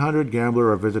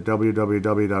 1-800-GAMBLER or visit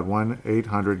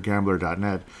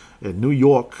www.1800gambler.net. In New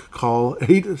York, call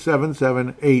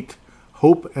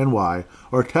 877-8-HOPE-NY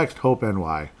or text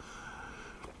HOPE-NY.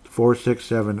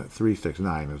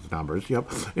 467-369 is the numbers. Yep.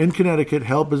 In Connecticut,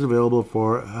 help is available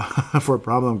for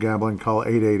problem gambling. Call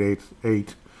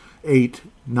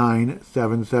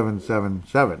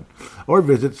 888-889-7777 or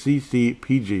visit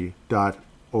ccpg.org.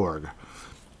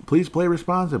 Please play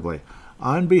responsibly.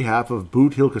 On behalf of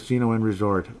Boot Hill Casino and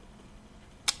Resort,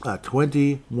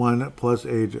 21 plus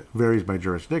age varies by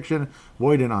jurisdiction.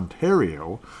 Void in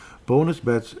Ontario. Bonus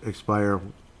bets expire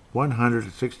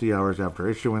 160 hours after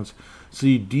issuance.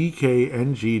 See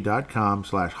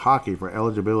dkng.com/hockey for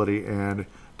eligibility and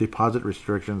deposit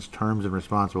restrictions, terms, and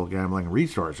responsible gambling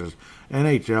resources.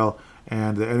 NHL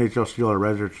and the NHL Steel are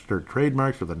registered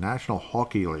trademarks of the National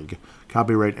Hockey League.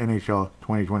 Copyright NHL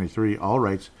 2023. All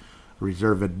rights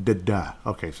reserved.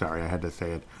 Okay, sorry, I had to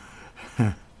say it.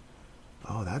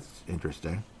 Oh, that's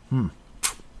interesting.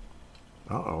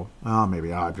 Uh-oh. Oh,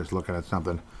 maybe I'm just looking at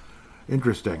something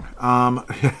interesting.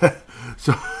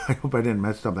 So I hope I didn't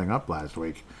mess something up last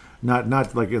week.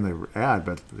 Not like in the ad,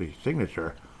 but the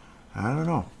signature. I don't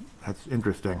know. That's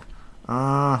interesting.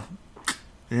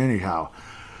 Anyhow.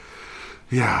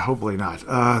 Yeah, hopefully not.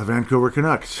 The Vancouver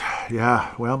Canucks.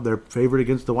 Yeah, well, they're favored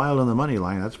against the Wild on the money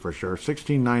line, that's for sure.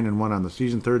 16-9-1 on the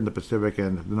season, third in the Pacific,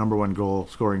 and the number one goal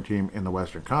scoring team in the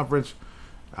Western Conference.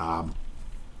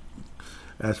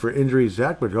 As for injuries,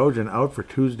 Zach Bogosian out for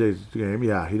Tuesday's game.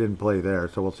 Yeah, he didn't play there,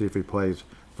 so we'll see if he plays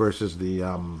versus the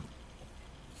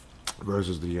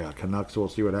Canucks. So we'll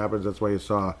see what happens. That's why you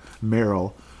saw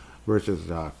Merrill versus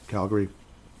Calgary.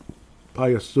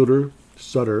 Pius Suter,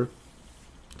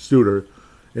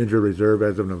 injured reserve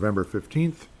as of November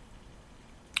 15th.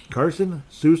 Carson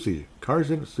Soucy,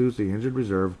 injured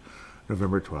reserve,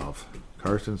 November 12th.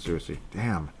 Carson Soucy.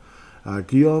 Damn.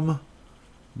 Guillaume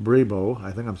Brabo,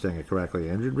 I think I'm saying it correctly,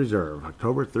 injured reserve,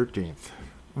 October 13th.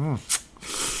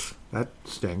 That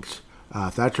stinks.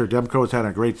 Thatcher Demko's had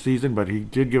a great season, but he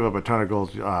did give up a ton of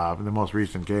goals in the most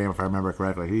recent game, if I remember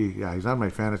correctly. He's on my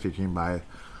fantasy team by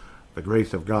the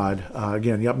grace of God.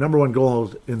 Number one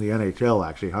goals in the NHL,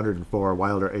 actually, 104.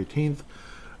 Wilder 18th.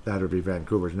 That would be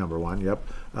Vancouver's number one, yep.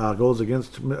 Goals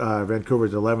against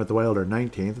Vancouver's 11th, Wilder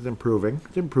 19th. It's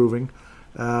improving.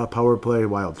 Power play,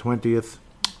 Wild 20th.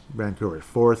 Vancouver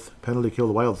 4th. Penalty kill,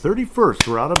 the Wild 31st.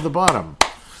 We're out of the bottom.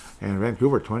 And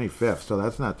Vancouver 25th, so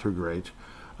that's not too great.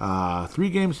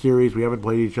 3-game series. We haven't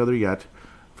played each other yet.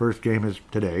 First game is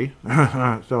today.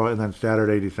 And then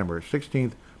Saturday, December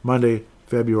 16th. Monday,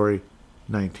 February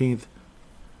 19th.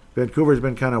 Vancouver's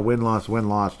been kind of win-loss.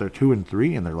 They're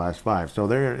 2-3 in their last 5. So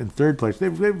they're in third place.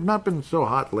 They've not been so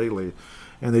hot lately.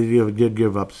 And they did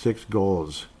give up 6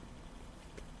 goals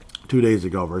 2 days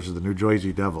ago versus the New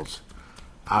Jersey Devils.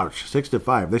 Ouch.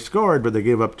 6-5. They scored, but they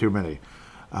gave up too many.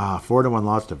 4-1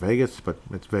 loss to Vegas, but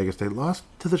it's Vegas. They lost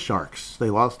to the Sharks. They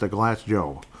lost to Glass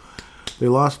Joe.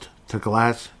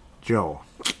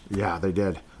 Yeah, they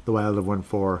did. The Wild have won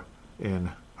 4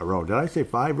 in a row. Did I say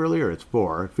 5 earlier? It's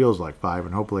 4. It feels like 5,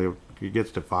 and hopefully it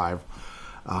gets to 5.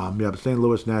 St.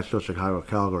 Louis, Nashville, Chicago,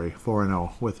 Calgary,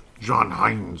 4-0 with John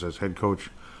Hines as head coach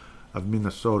of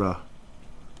Minnesota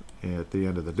at the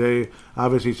end of the day.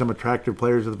 Obviously, some attractive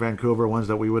players of the Vancouver, ones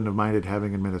that we wouldn't have minded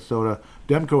having in Minnesota.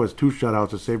 Demko has 2 shutouts.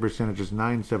 His save percentage is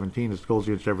 .917. His goals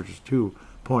against average is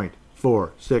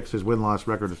 2.46. His win-loss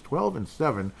record is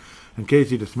 12-7. And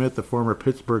Casey DeSmith, the former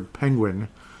Pittsburgh Penguin,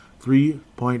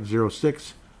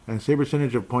 3.06. And save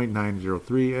percentage of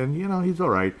 .903. And, he's all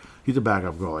right. He's a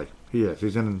backup goalie. He is.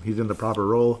 He's in the proper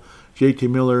role. JT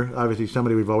Miller, obviously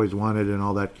somebody we've always wanted and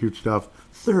all that cute stuff.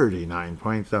 39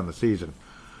 points on the season.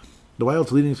 The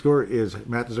Wild's leading scorer is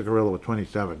Matt Zuccarello with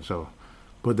 27. So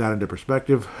put that into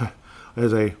perspective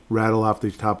as I rattle off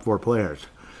these top 4 players.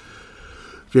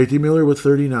 JT Miller with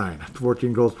 39.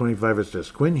 14 goals, 25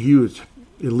 assists. Quinn Hughes,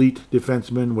 elite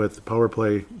defenseman with power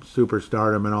play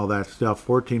superstardom and all that stuff.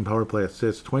 14 power play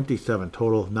assists, 27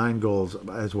 total, 9 goals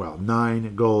as well.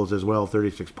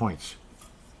 36 points.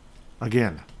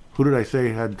 Again, who did I say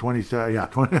had 27? Yeah,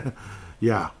 20.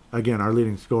 Yeah, again, our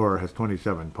leading scorer has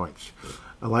 27 points.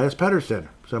 Elias Pettersson,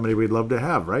 somebody we'd love to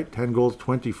have, right? 10 goals,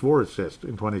 24 assists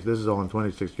in 20. This is all in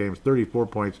 26 games, 34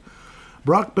 points.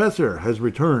 Brock Besser has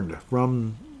returned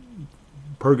from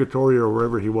purgatory or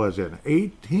wherever he was in.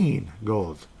 18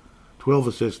 goals, 12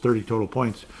 assists, 30 total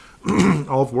points.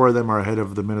 All 4 of them are ahead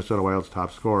of the Minnesota Wild's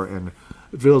top scorer, and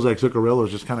it feels like Zuccarello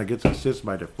just kind of gets assists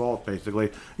by default,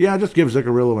 basically. Yeah, just give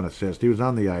Zuccarello an assist. He was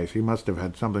on the ice. He must have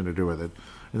had something to do with it,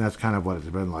 and that's kind of what it's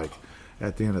been like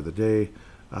at the end of the day.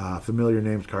 Familiar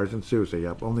names, Carson Soucy.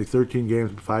 Yep, only 13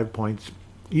 games, 5 points.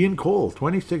 Ian Cole,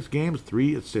 26 games,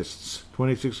 3 assists.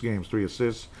 26 games, 3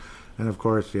 assists. And, of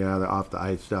course, the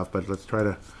off-the-ice stuff. But let's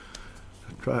try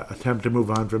attempt to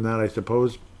move on from that, I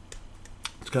suppose.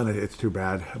 It's too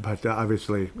bad. But,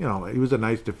 obviously, he was a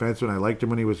nice defenseman. I liked him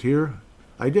when he was here.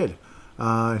 I did.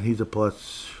 And he's a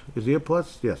plus. Is he a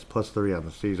plus? Yes, +3 on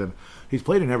the season. He's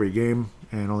played in every game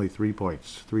and only 3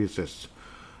 points, 3 assists.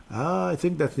 I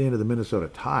think that's the end of the Minnesota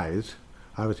ties.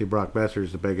 Obviously, Brock Besser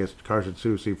is the biggest. Carson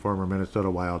Soucy, former Minnesota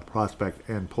Wild prospect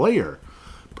and player.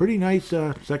 Pretty nice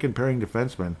second pairing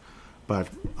defenseman, but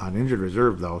on injured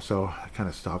reserve, though, so it kind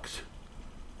of sucks.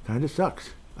 It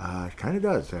kind of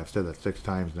does. I've said that 6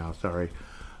 times now, sorry.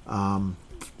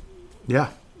 Yeah,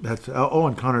 that's...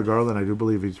 and Connor Garland, I do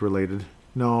believe he's related.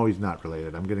 No, he's not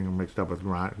related. I'm getting him mixed up with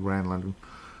Granlund.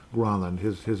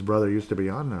 His brother used to be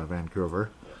on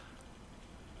Vancouver.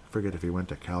 I forget if he went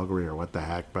to Calgary or what the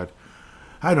heck, but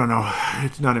I don't know.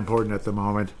 It's not important at the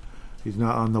moment. He's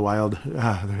not on the Wild.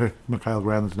 Mikhail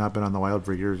Granlund's not been on the Wild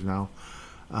for years now.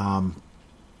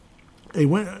 A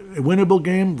winnable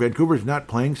game. Vancouver's not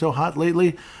playing so hot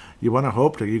lately. You want to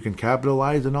hope that you can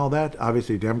capitalize and all that.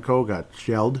 Obviously, Demko got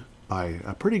shelled by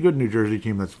a pretty good New Jersey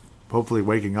team that's hopefully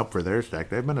waking up for their stack.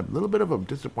 They've been a little bit of a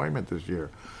disappointment this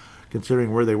year,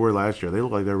 considering where they were last year. They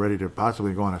look like they're ready to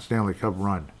possibly go on a Stanley Cup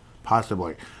run,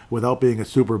 possibly, without being a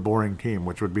super boring team,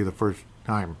 which would be the first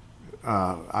time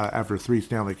after 3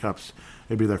 Stanley Cups.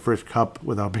 It'd be their first cup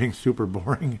without being super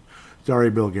boring. Sorry,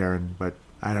 Bill Guerin, but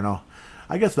I don't know.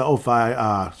 I guess the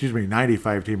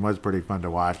 95 team was pretty fun to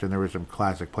watch, and there were some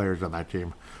classic players on that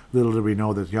team. Little did we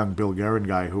know this young Bill Guerin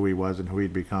guy, who he was and who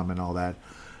he'd become and all that,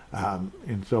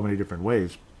 in so many different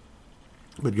ways.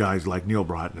 But guys like Neil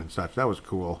Broughton and such, that was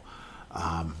cool.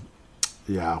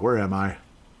 Yeah, where am I?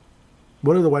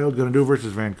 What are the Wild going to do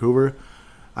versus Vancouver?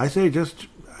 I say just,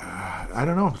 I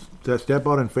don't know, step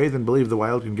out in faith and believe the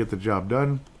Wild can get the job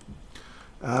done.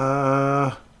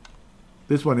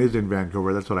 This one is in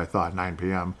Vancouver. That's what I thought, 9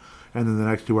 p.m. And then the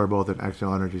next 2 are both at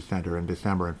Xcel Energy Center in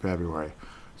December and February.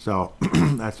 So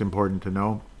that's important to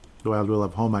know. The Wild will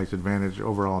have home ice advantage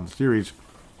overall in the series.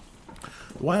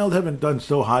 The Wild haven't done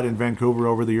so hot in Vancouver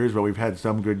over the years, but we've had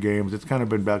some good games. It's kind of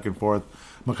been back and forth.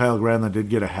 Mikhail Granlund did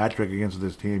get a hat trick against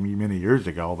this team many years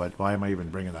ago, but why am I even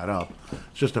bringing that up?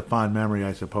 It's just a fond memory,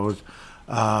 I suppose.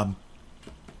 Winnable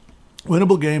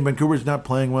game. Vancouver's not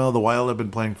playing well. The Wild have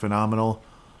been playing phenomenal.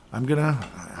 I'm going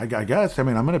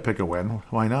to pick a win.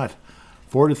 Why not?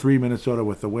 4-3 Minnesota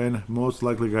with the win. Most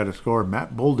likely guy to score,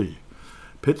 Matt Boldy.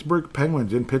 Pittsburgh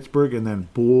Penguins in Pittsburgh, and then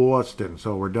Boston.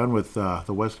 So we're done with the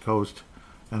West Coast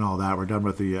and all that. We're done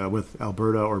with the with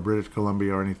Alberta or British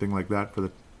Columbia or anything like that.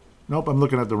 Nope, I'm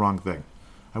looking at the wrong thing.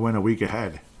 I went a week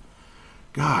ahead.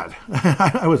 God,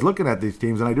 I was looking at these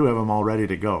teams, and I do have them all ready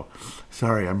to go.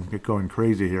 Sorry, I'm going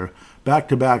crazy here. Back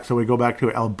to back, so we go back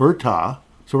to Alberta.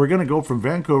 So we're going to go from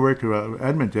Vancouver to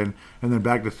Edmonton and then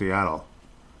back to Seattle.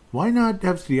 Why not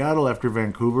have Seattle after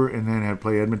Vancouver and then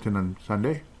play Edmonton on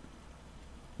Sunday?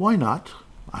 Why not?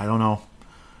 I don't know.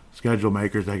 Schedule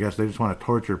makers, I guess. They just want to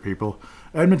torture people.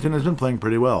 Edmonton has been playing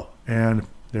pretty well. And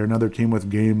they're another team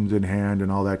with games in hand and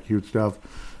all that cute stuff.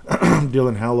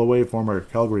 Dylan Holloway, former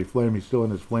Calgary Flame. He's still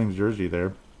in his Flames jersey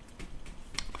there.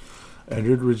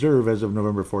 Injured reserve as of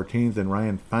November 14th. And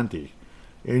Ryan Fanti.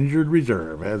 Injured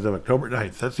reserve as of October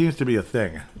 9th. That seems to be a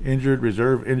thing. Injured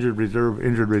reserve, injured reserve,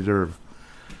 injured reserve.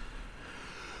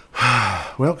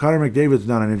 Well, Connor McDavid's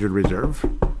not an injured reserve.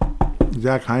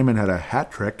 Zach Hyman had a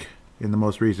hat trick in the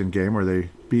most recent game where they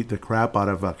beat the crap out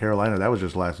of Carolina. That was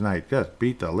just last night. Just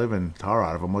beat the living tar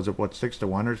out of them. Was it,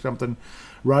 6-1 or something?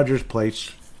 Rogers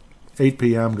Place, 8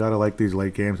 p.m. Gotta like these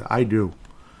late games. I do.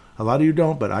 A lot of you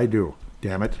don't, but I do.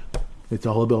 Damn it. It's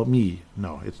all about me.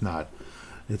 No, it's not.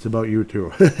 It's about you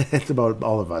too. It's about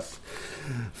all of us.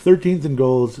 13th in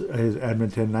goals is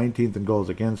Edmonton. 19th in goals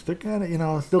against. They're kind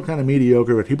of, still kind of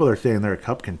mediocre, but people are saying they're a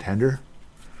cup contender.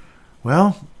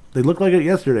 Well, they looked like it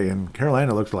yesterday, and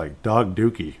Carolina looks like dog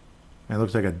dookie. It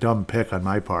looks like a dumb pick on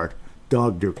my part.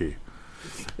 Dog dookie.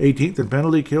 18th in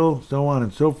penalty kill, so on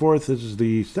and so forth. This is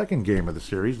the second game of the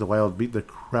series. The Wild beat the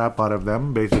crap out of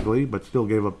them, basically, but still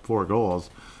gave up 4 goals.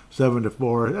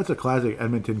 7-4. That's a classic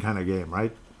Edmonton kind of game,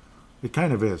 right? It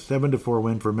kind of is. 7-4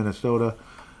 win for Minnesota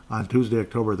on Tuesday,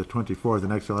 October the 24th in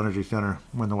Xcel Energy Center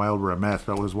when the Wild were a mess.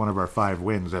 That was one of our 5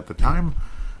 wins at the time.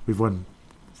 We've won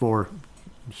 4.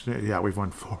 Yeah, we've won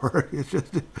 4. It's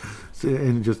just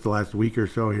in just the last week or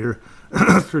so here.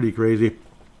 It's pretty crazy.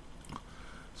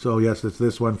 So, yes, it's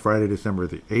this one, Friday, December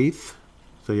the 8th.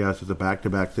 So, yes, it's a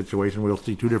back-to-back situation. We'll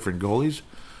see 2 different goalies.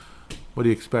 What do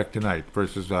you expect tonight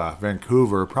versus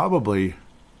Vancouver? Probably,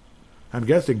 I'm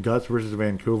guessing Gus versus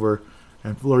Vancouver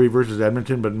and Fleury versus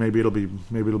Edmonton, but maybe it'll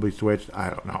be switched. I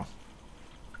don't know.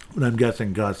 But I'm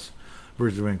guessing Gus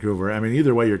versus Vancouver. I mean,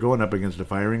 either way, you're going up against a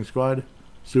firing squad.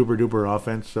 Super duper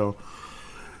offense. So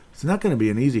it's not going to be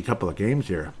an easy couple of games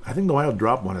here. I think the Wild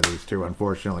dropped one of these 2,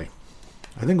 unfortunately.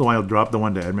 I think the Wild dropped the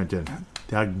one to Edmonton.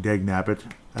 Dag nabbit.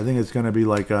 I think it's going to be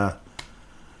like I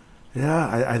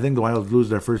think the Wild lose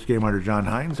their first game under John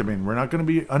Hines. I mean, we're not going to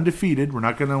be undefeated. We're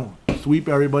not going to sweep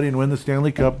everybody and win the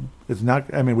Stanley Cup. It's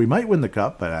not. I mean, we might win the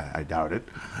Cup, but I doubt it.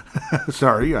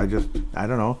 Sorry, I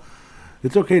don't know.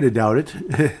 It's okay to doubt it.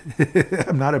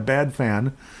 I'm not a bad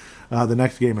fan. The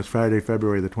next game is Friday,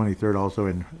 February the 23rd, also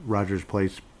in Rogers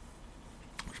Place.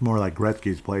 It's more like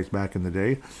Gretzky's place back in the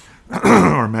day,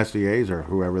 or Messier's, or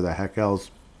whoever the heck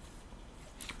else.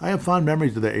 I have fond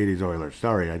memories of the 80s Oilers.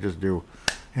 Sorry, I just do.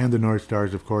 And the North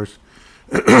Stars, of course.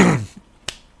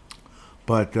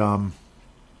 But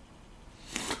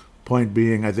Point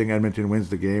being, I think Edmonton wins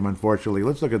the game, unfortunately.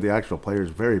 Let's look at the actual players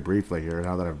very briefly here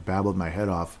now that I've babbled my head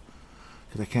off,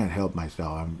 because I can't help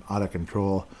myself. I'm out of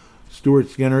control. Stuart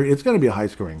Skinner, it's going to be a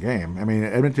high-scoring game. I mean,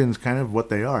 Edmonton's kind of what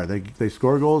they are. They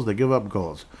score goals, they give up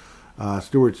goals.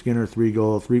 Stuart Skinner,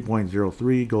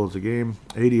 3.03 goals a game,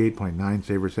 88.9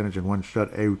 save percentage, and 1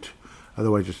 shutout.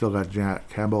 Otherwise, you still got Jack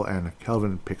Campbell and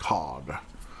Calvin Pickard.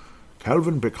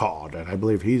 And I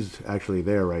believe he's actually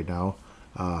there right now.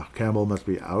 Campbell must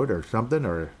be out or something,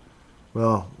 or,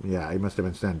 well, yeah, he must have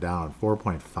been sent down.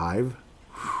 4.5.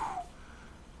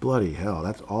 Bloody hell,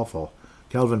 that's awful.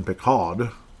 Calvin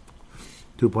Pickard,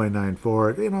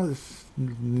 2.94. You know,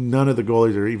 none of the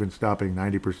goalies are even stopping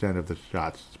 90% of the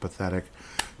shots. It's pathetic.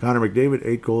 Connor McDavid,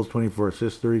 8 goals, 24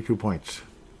 assists, 32 points.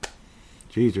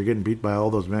 Jeez, you're getting beat by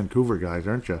all those Vancouver guys,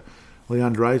 aren't you?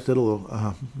 Leon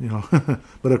Draisaitl,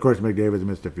 but of course McDavid's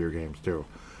missed a few games too.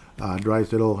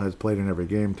 Draisaitl has played in every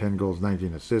game, 10 goals,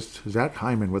 19 assists. Zach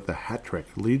Hyman with the hat trick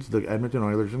leads the Edmonton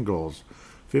Oilers in goals,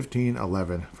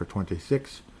 15-11 for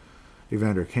 26.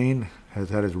 Evander Kane has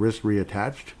had his wrist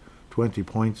reattached, 20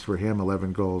 points for him,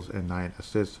 11 goals and 9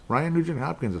 assists. Ryan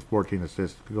Nugent-Hopkins has 14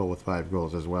 assists to go with 5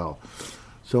 goals as well.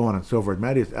 So on and so forth.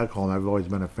 Mattias Ekholm, I've always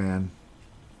been a fan.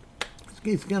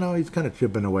 He's kind of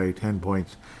chipping away 10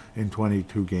 points in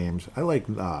 22 games. I like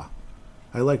Mattias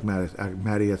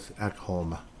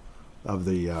Ekholm of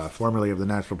the formerly of the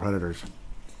Nashville Predators.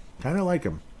 Kind of like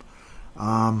him.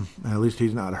 At least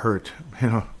he's not hurt,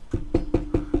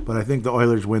 But I think the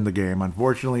Oilers win the game.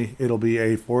 Unfortunately, it'll be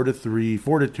a 4-3,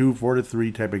 4-2,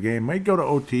 4-3 type of game. Might go to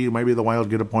OT. Maybe the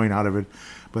Wild get a point out of it.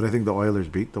 But I think the Oilers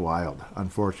beat the Wild,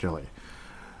 unfortunately.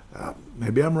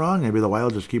 Maybe I'm wrong. Maybe the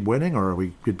Wild just keep winning, or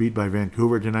we get beat by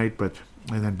Vancouver tonight,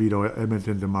 and then beat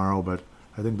Edmonton tomorrow. But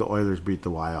I think the Oilers beat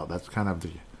the Wild. That's kind of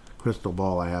the crystal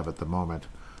ball I have at the moment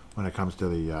when it comes to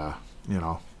the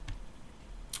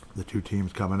the two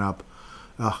teams coming up.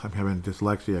 I'm having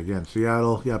dyslexia again.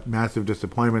 Seattle, massive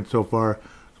disappointment so far,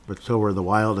 but so were the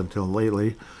Wild until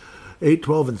lately.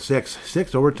 8-12-6,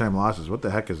 6 overtime losses. What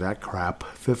the heck is that crap?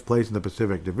 5th place in the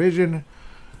Pacific Division.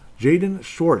 Jaden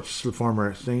Schwartz, the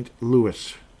former St.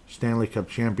 Louis Stanley Cup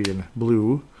champion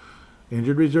Blue,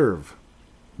 injured reserve.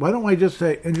 Why don't I just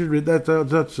say injured? That's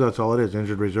all it is.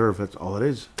 Injured reserve. That's all it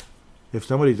is. If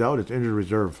somebody's out, it's injured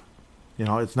reserve.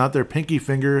 It's not their pinky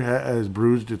finger has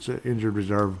bruised. It's injured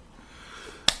reserve.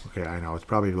 Okay, I know it's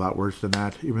probably a lot worse than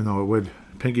that. Even though it would,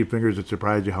 pinky fingers would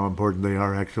surprise you how important they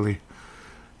are. Actually,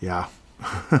 yeah.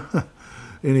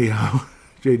 Anyhow,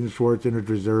 Jaden Schwartz injured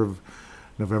reserve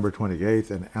November 28th,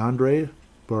 and Andrei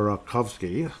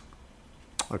Burakovsky,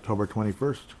 October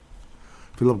 21st.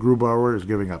 Philip Grubauer is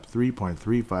giving up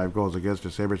 3.35 goals against.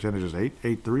 His save percentage is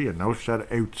 8.83 and no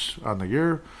shutouts on the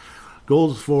year.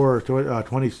 Goals for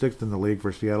 26th in the league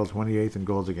for Seattle, 28th in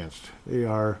goals against. They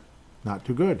are not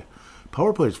too good.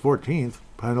 Power play is 14th,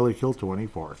 penalty kill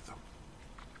 24th.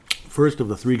 First of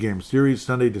the 3-game series,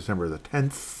 Sunday, December the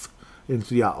 10th in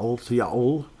Seattle.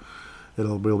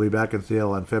 We'll be back in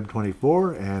Seattle on Feb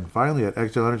 24, and finally at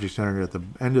Xcel Energy Center at the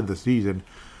end of the season,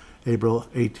 April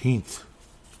 18th.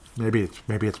 Maybe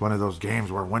it's one of those games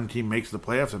where one team makes the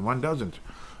playoffs and one doesn't.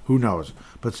 Who knows?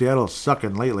 But Seattle's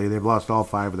sucking lately. They've lost all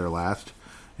 5 of their last,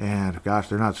 and gosh,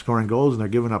 they're not scoring goals and they're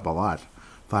giving up a lot.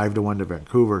 5-1 to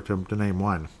Vancouver, to name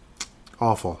one.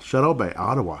 Awful. Shut out by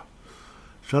Ottawa.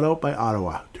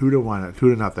 2-1,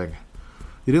 2-0.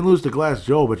 You didn't lose to Glass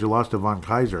Joe, but you lost to Von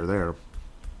Kaiser there.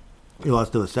 You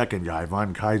lost to the second guy,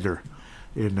 Von Kaiser,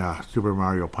 in Super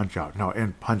Mario Punch-Out. No,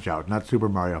 in Punch-Out, not Super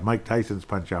Mario. Mike Tyson's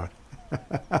Punch-Out.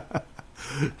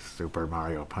 Super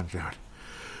Mario Punch-Out.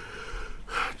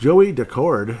 Joey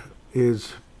Decord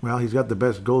is, he's got the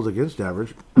best goals against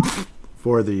average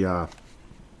for the,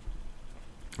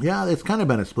 it's kind of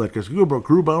been a split, because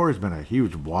Grubauer has been a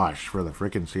huge wash for the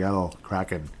frickin' Seattle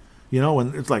Kraken.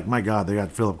 When it's like, my God, they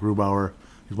got Philip Grubauer.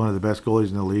 He's one of the best goalies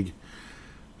in the league.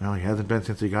 Well, he hasn't been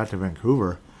since he got to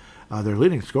Vancouver. Their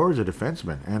leading scorer is a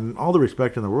defenseman, and all the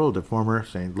respect in the world to former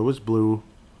St. Louis Blue.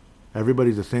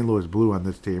 Everybody's a St. Louis Blue on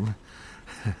this team.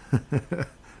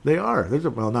 They are.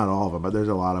 Not all of them, but there's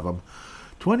a lot of them.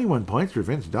 21 points for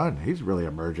Vince Dunn. He's really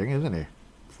emerging, isn't he?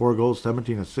 4 goals,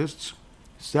 17 assists,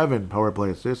 7 power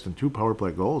play assists, and 2 power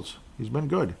play goals. He's been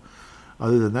good.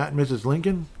 Other than that, Mrs.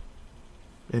 Lincoln,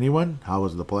 anyone? How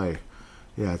was the play?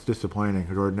 Yeah, it's disappointing.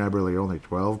 Jordan Eberle, only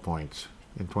 12 points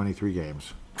in 23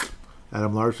 games.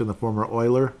 Adam Larson, the former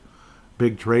Oiler,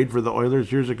 big trade for the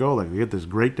Oilers years ago. Like, you get this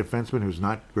great defenseman who's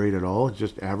not great at all. It's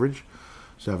just average.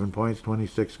 7 points,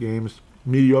 26 games.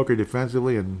 Mediocre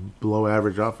defensively and below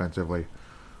average offensively.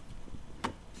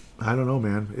 I don't know,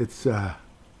 man. It's, I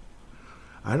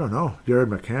don't know. Jared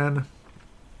McCann,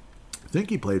 think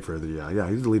he played for the,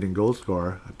 he's the leading goal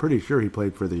scorer. I'm pretty sure he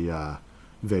played for the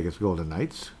Vegas Golden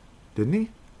Knights. Didn't he?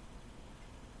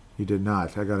 He did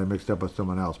not. I got it mixed up with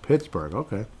someone else. Pittsburgh,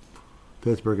 okay.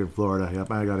 Pittsburgh in Florida.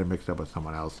 Yep, I got it mixed up with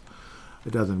someone else.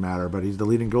 It doesn't matter, but he's the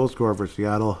leading goal scorer for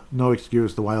Seattle. No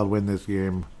excuse. The Wild win this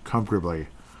game comfortably.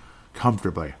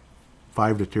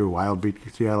 5-2. Wild beat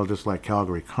Seattle just like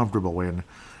Calgary. Comfortable win.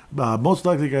 Most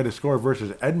likely guy to score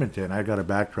versus Edmonton. I got to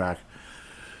backtrack.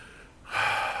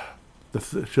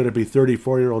 Should it be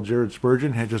 34-year-old Jared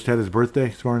Spurgeon had just had his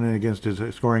birthday scoring in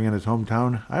his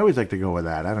hometown? I always like to go with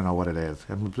that. I don't know what it is.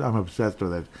 I'm obsessed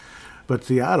with it. But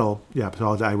Seattle,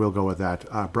 so I will go with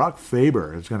that. Brock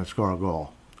Faber is going to score a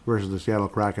goal versus the Seattle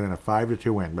Kraken in a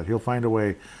 5-2 win, but he'll find a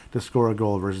way to score a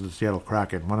goal versus the Seattle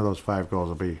Kraken. One of those 5 goals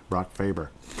will be Brock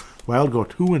Faber. Wild go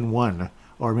 2-1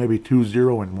 or maybe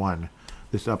 2-0-1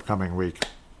 this upcoming week.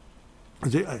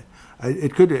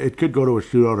 It could go to a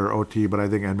shootout or OT, but I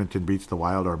think Edmonton beats the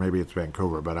Wild, or maybe it's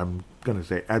Vancouver. But I'm going to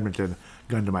say Edmonton,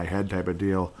 gun to my head type of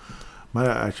deal.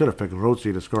 I should have picked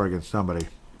Rotzi to score against somebody.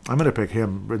 I'm going to pick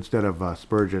him instead of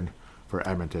Spurgeon for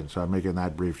Edmonton, so I'm making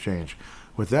that brief change.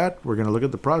 With that, we're going to look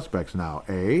at the prospects now.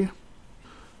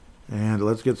 And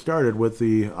let's get started with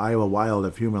the Iowa Wild,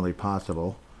 if humanly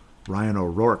possible. Ryan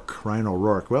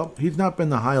O'Rourke. Well, he's not been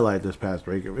the highlight this past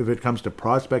week. If it comes to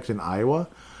prospects in Iowa,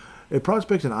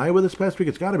 this past week,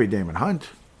 it's got to be Damon Hunt.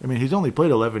 I mean, he's only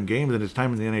played 11 games, and his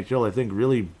time in the NHL, I think,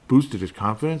 really boosted his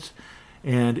confidence.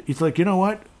 And he's like, you know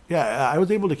what? Yeah, I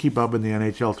was able to keep up in the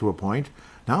NHL to a point.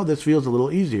 Now this feels a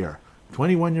little easier.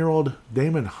 21-year-old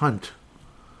Damon Hunt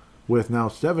with now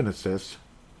 7 assists,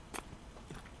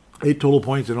 8 total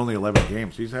points in only 11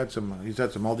 games. He's had some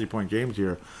multi-point games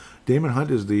here. Damon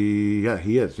Hunt is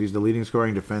he's the leading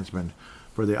scoring defenseman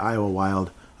for the Iowa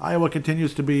Wild. Iowa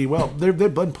continues to be, they've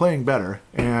been playing better,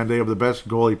 and they have the best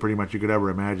goalie pretty much you could ever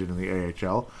imagine in the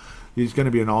AHL. He's going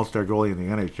to be an all-star goalie in the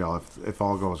NHL if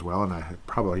all goes well, and he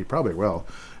probably will.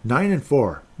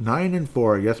 9-4,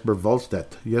 Jesper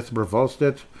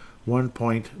Volstedt,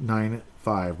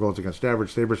 1.95 goals against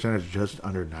average, save percentage just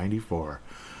under 94.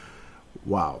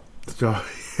 Wow. So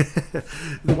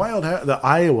the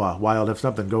Iowa Wild have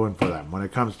something going for them when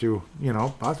it comes to,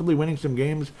 possibly winning some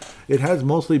games. It has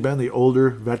mostly been the older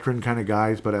veteran kind of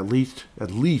guys, but at least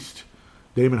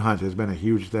Damon Hunt has been a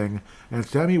huge thing, and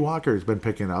Sammy Walker has been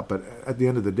picking up. But at the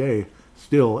end of the day,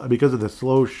 still because of the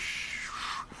slow,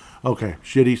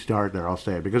 shitty start there, I'll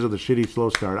say it, because of the shitty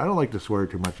slow start. I don't like to swear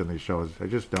too much on these shows. I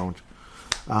just don't.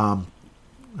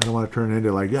 I don't want to turn it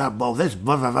into this,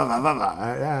 blah, blah, blah, blah,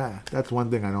 blah. That's one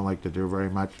thing I don't like to do very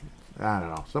much. I don't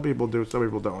know. Some people do, some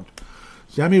people don't.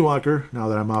 Sammy Walker, now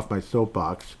that I'm off my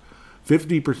soapbox,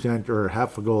 50% or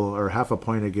half a goal or half a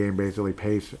point a game basically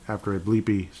pace after a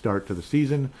bleepy start to the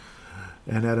season.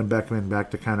 And Adam Beckman back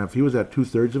to he was at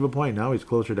 2/3 of a point. Now he's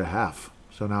closer to half.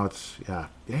 So now it's,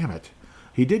 damn it.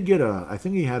 He did get I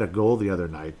think he had a goal the other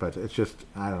night, but it's just,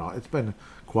 I don't know. It's been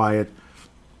quiet.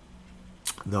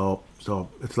 Though, so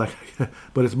it's like,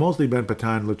 but it's mostly been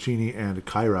Patan, Lucchini, and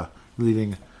Kyra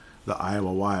leading the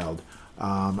Iowa Wild.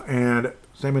 And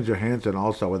Simon Johansson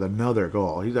also with another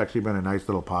goal. He's actually been a nice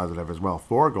little positive as well.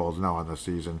 4 goals now on the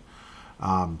season.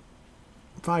 5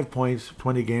 points,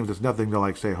 20 games. It's nothing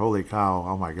to say, holy cow,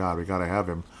 oh my God, we got to have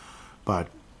him. But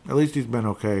at least he's been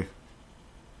okay.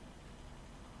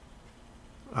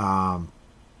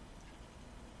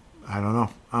 I don't know.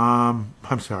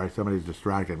 I'm sorry, somebody's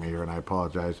distracted me here, and I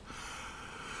apologize.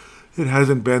 It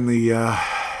hasn't been it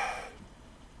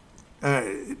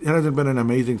hasn't been an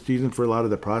amazing season for a lot of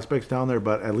the prospects down there,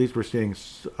 but at least we're seeing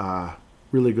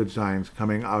really good signs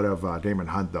coming out of Damon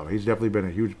Hunt, though. He's definitely been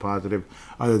a huge positive,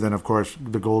 other than, of course,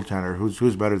 the goaltender,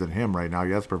 who's better than him right now,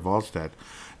 Jesper Volstedt.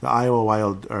 The Iowa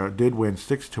Wild did win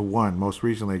 6-1, most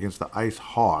recently against the Ice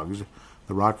Hogs,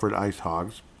 the Rockford Ice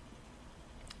Hogs.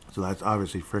 So that's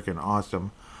obviously freaking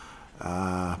awesome.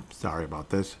 Sorry about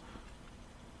this.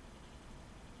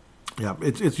 Yeah,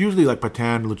 it's usually like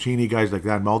Patan, Lucchini, guys like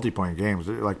that, multi-point games.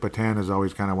 Like Patan is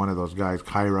always kind of one of those guys.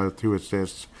 Kyra, 2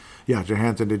 assists. Yeah,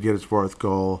 Johansson did get his 4th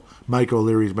goal. Mike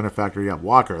O'Leary's been a factor. Yeah,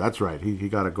 Walker, that's right. He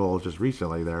got a goal just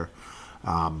recently there.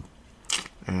 And,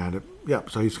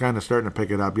 so he's kind of starting to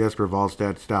pick it up. Jesper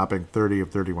Volstedt stopping 30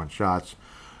 of 31 shots.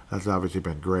 That's obviously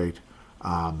been great.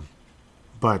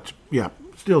 But,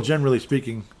 still, generally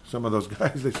speaking, some of those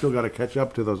guys, they still got to catch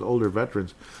up to those older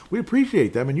veterans. We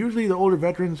appreciate them, and usually the older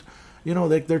veterans,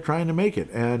 they're trying to make it,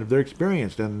 and they're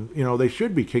experienced, and, they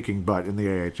should be kicking butt in the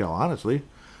AHL, honestly.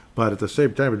 But at the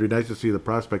same time, it'd be nice to see the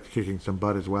prospects kicking some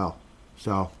butt as well.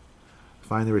 So,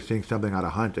 finally we're seeing something out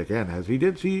of Hunt again, as he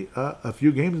did see a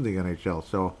few games in the NHL,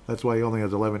 so that's why he only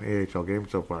has 11 AHL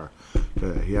games so far.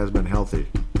 He has been healthy.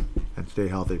 And stay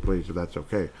healthy, please, if that's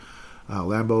okay.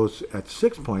 Lambo's at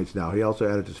 6 points now. He also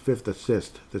added his 5th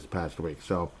assist this past week.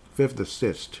 So, 5th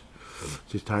assist.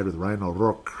 He's tied with Ryan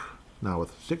O'Rourke now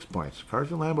with 6 points.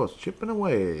 Carson Lambo's chipping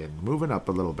away and moving up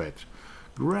a little bit.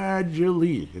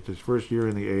 Gradually. It's his first year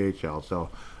in the AHL, so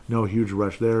no huge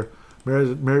rush there.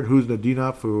 Merit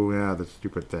Huznadinov, who, the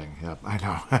stupid thing. Yep, I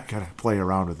know. I got to play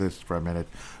around with this for a minute.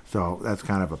 So, that's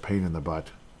kind of a pain in the butt.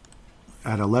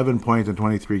 At 11 points in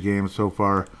 23 games so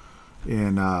far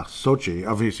in Sochi.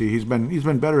 Obviously, he's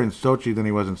been better in Sochi than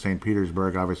he was in St.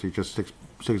 Petersburg. Obviously, just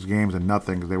six games and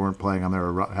nothing because they weren't playing him. They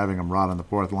were having him rot on the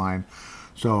fourth line.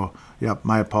 So, yep,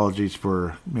 my apologies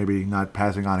for maybe not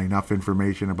passing on enough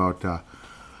information about the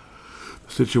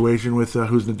situation with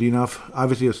Huznadinov.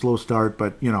 Obviously, a slow start,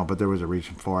 but there was a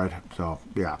reason for it. So,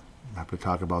 yeah, I have to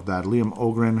talk about that. Liam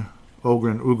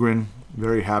Ugrin,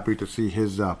 very happy to see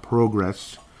his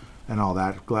progress and all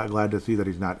that. Glad to see that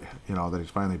he's not, that he's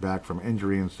finally back from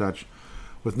injury and such,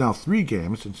 with now 3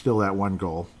 games and still that 1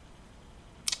 goal.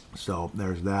 So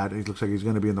there's that. He looks like he's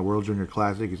going to be in the World Junior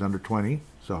Classic. He's under 20,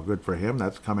 so good for him.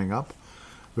 That's coming up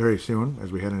very soon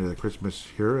as we head into the Christmas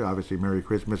here. Obviously, Merry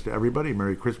Christmas to everybody.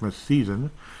 Merry Christmas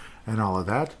season and all of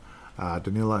that.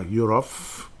 Danila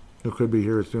Yurov, who could be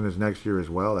here as soon as next year as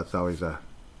well. That's always a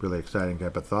really exciting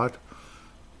type of thought.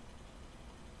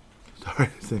 Sorry,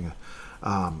 singing.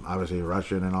 Obviously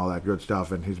Russian and all that good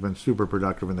stuff, and he's been super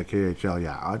productive in the KHL.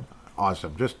 Yeah,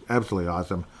 awesome, just absolutely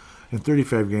awesome. In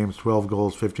 35 games, 12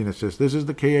 goals, 15 assists. This is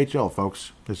the KHL,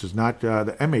 folks. This is not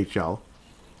the MHL.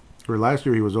 For last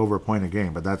year, he was over a point a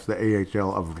game, but that's the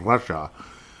AHL of Russia.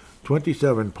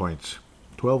 27 points,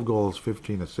 12 goals,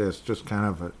 15 assists. Just kind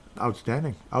of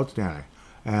outstanding,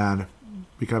 and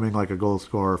becoming like a goal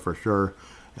scorer for sure.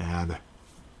 And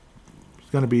he's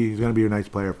gonna be a nice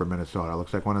player for Minnesota.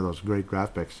 Looks like one of those great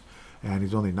draft picks. And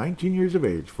he's only 19 years of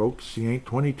age, folks. He ain't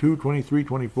 22, 23,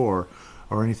 24,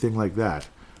 or anything like that.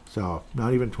 So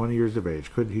not even 20 years of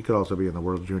age. He could also be in the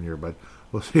World Junior, but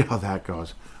we'll see how that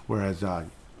goes. Whereas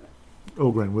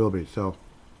Ogren will be. So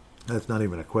that's not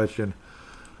even a question.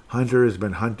 Hunter has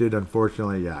been hunted,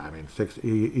 unfortunately. Yeah, 6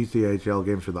 ECHL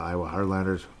games for the Iowa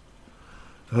Heartlanders.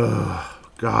 Oh,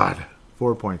 God.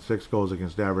 4.6 goals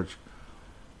against average.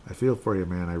 I feel for you,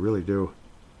 man. I really do.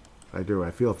 I do.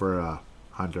 I feel for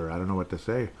Hunter. I don't know what to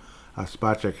say.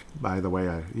 Spacek, by the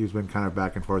way, he's been kind of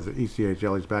back and forth at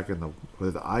ECHL. He's back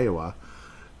with Iowa.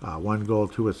 1 goal,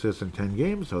 2 assists in 10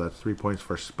 games, so that's 3 points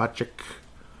for Spacek.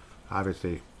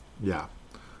 Obviously, yeah.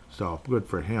 So, good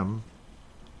for him.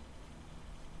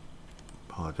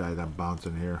 Apologize, I'm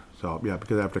bouncing here. So, yeah,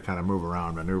 because I have to kind of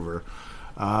maneuver.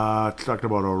 Talked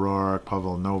about O'Rourke,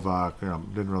 Pavel Novak.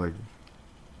 Didn't really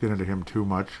get into him too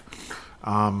much.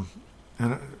 And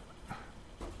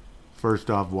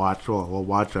first off, we'll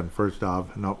watch on first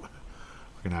off. Nope.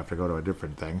 We're going to have to go to a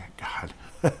different thing. God.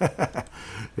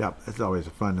 Yep, it's always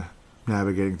fun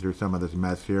navigating through some of this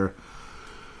mess here.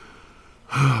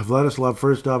 Vladislav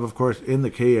Firstov, of course, in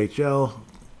the KHL.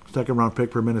 Second round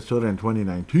pick for Minnesota in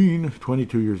 2019.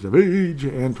 22 years of age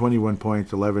and 21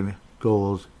 points, 11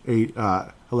 goals,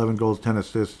 10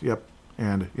 assists. Yep.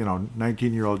 And,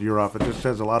 19-year-old Yurov, it just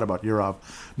says a lot about Yurov.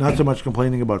 Not so much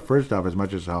complaining about Firstov as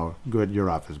much as how good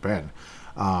Yurov has been.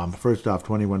 Firstov,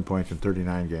 21 points in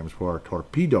 39 games for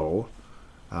Torpedo.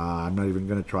 I'm not even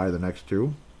going to try the next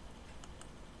two.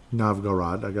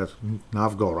 Novgorod, I guess.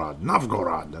 Novgorod.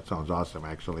 That sounds awesome,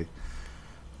 actually.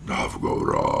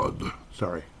 Novgorod.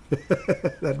 Sorry.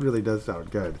 That really does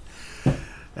sound good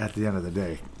at the end of the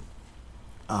day.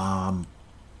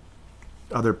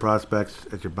 Other prospects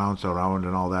as you bounce around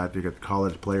and all that. You get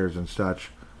college players and such.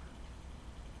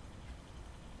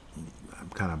 I'm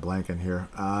kind of blanking here.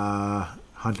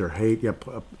 Hunter Haight. Yep.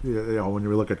 When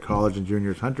you look at college and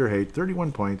juniors, Hunter Haight,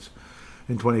 31 points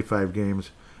in 25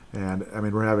 games. And,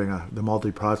 we're having the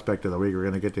multi-prospect of the week. We're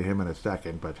going to get to him in a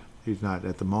second, but he's not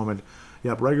at the moment.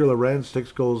 Yep, regular Lorenz,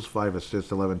 6 goals, 5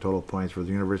 assists, 11 total points for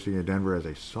the University of Denver as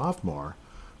a sophomore.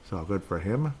 So good for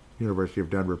him. University of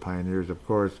Denver Pioneers, of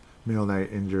course. Milne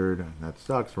injured, and that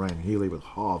sucks. Ryan Healy with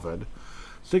Harvard.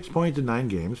 6 points in 9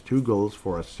 games, 2 goals,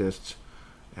 4 assists.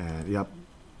 And, yep,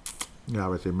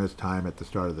 obviously missed time at the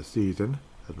start of the season,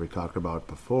 as we talked about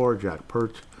before. Jack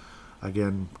Pert,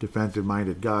 again,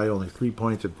 defensive-minded guy, only 3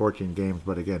 points in 14 games,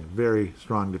 but again, very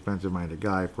strong defensive-minded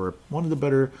guy for one of the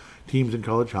better teams in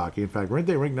college hockey. In fact, weren't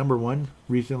they ranked number 1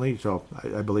 recently? So,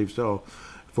 I believe so.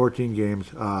 14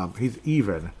 games. He's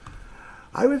even.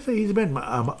 I would say he's been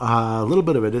a little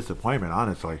bit of a disappointment,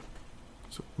 honestly.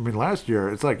 So, last year,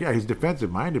 it's like, yeah, he's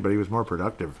defensive-minded, but he was more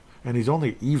productive. And he's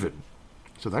only even.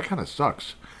 So that kind of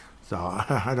sucks. So,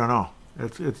 I don't know.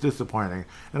 It's disappointing.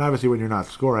 And obviously, when you're not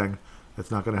scoring,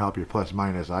 It's not going to help your plus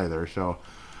minus either. So,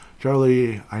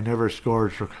 Charlie, I never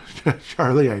scored.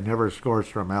 Charlie, I never scored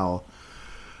Stramel.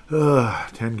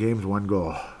 10 games, 1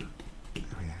 goal.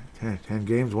 10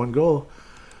 games, 1 goal.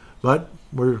 But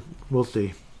we'll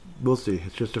see. We'll see.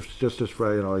 It's just his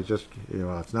he's just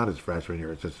it's not his freshman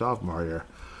year. It's his sophomore year.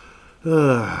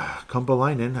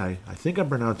 Kumpalainen. I think I'm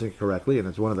pronouncing it correctly, and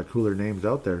it's one of the cooler names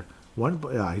out there.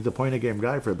 He's a point a game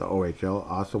guy for the OHL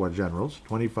Ottawa Generals.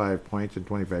 25 points in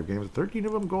 25 games, 13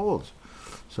 of them goals.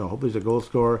 So hopefully he's a goal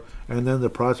scorer. And then the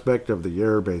prospect of the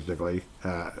year, basically,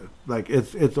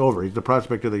 it's over. He's the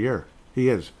prospect of the year. He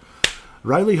is.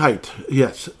 Riley Heidt,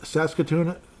 yes,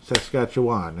 Saskatchewan.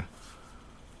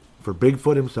 For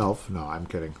Bigfoot himself, no, I'm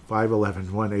kidding.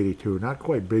 5'11", 182, not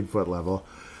quite Bigfoot level.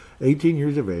 18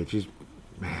 years of age. He's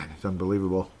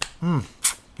unbelievable.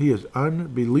 He is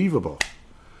unbelievable.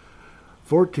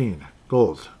 14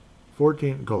 goals,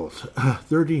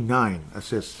 39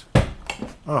 assists.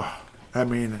 Oh, I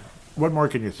mean, what more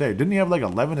can you say? Didn't he have like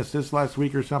 11 assists last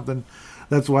week or something?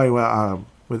 That's why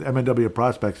with MNW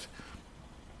Prospects,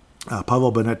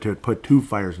 Pavel Bennett put 2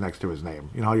 fires next to his name.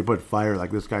 You know how you put fire,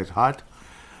 like this guy's hot?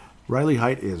 Riley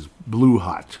Heidt is blue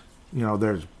hot.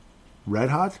 There's red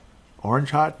hot,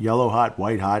 orange hot, yellow hot,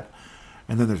 white hot,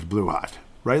 and then there's blue hot.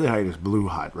 Riley Heidt is blue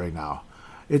hot right now.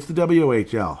 It's the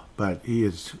WHL, but he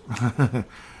is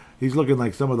he's looking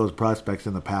like some of those prospects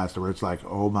in the past where it's like,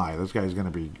 oh my, this guy's going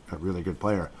to be a really good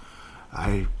player.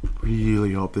 I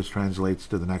really hope this translates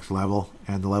to the next level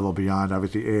and the level beyond,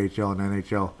 obviously AHL and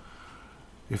NHL.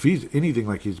 If he's anything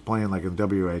like he's playing like in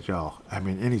WHL, I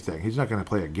mean anything, he's not going to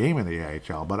play a game in the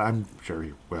AHL, but I'm sure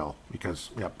he will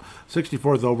because,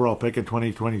 64th overall pick in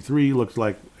 2023 looks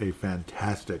like a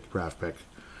fantastic draft pick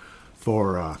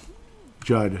for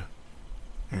Judd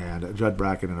and Judd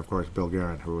Bracken and, of course, Bill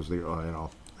Guerin, who was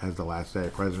has the last say,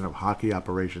 president of hockey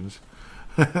operations.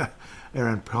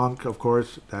 Aaron Punk, of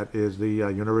course, that is the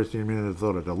University of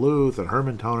Minnesota Duluth and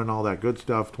Hermantown and all that good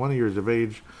stuff. 20 years of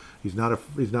age. He's not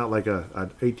like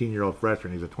an 18-year-old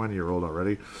freshman. He's a 20-year-old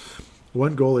already.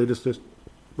 1 goal, 8 assists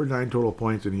for 9 total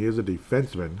points, and he is a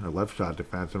defenseman, a left shot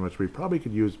defenseman, which we probably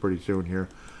could use pretty soon here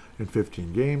in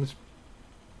 15 games.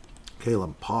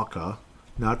 Caleb Palka,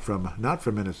 not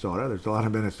from Minnesota. There's a lot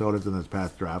of Minnesotans in this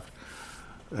past draft.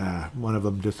 One of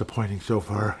them disappointing so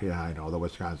far. Yeah, I know, the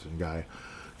Wisconsin guy.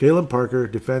 Galen Parker,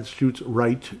 defense, shoots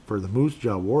right for the Moose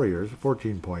Jaw Warriors.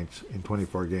 14 points in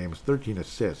 24 games, 13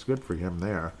 assists. Good for him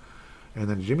there. And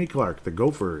then Jimmy Clark, the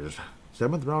Gophers,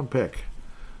 7th round pick.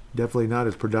 Definitely not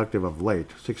as productive of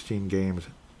late. 16 games,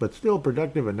 but still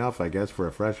productive enough, I guess, for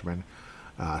a freshman.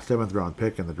 7th round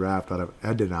pick in the draft out of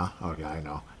Edina. Okay, I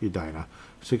know, Edina.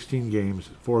 16 games,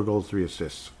 4 goals, 3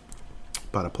 assists.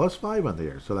 About a +5 on the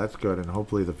year, so that's good. And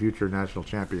hopefully the future national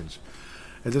champions.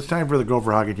 It's just time for the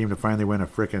Gopher hockey team to finally win a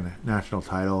frickin' national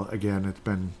title. Again, it's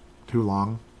been too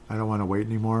long. I don't want to wait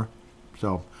anymore.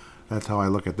 So that's how I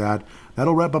look at that.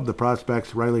 That'll wrap up the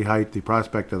prospects. Riley Heidt, the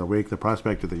prospect of the week, the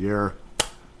prospect of the year.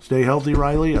 Stay healthy,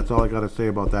 Riley. That's all I got to say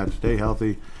about that. Stay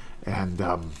healthy. And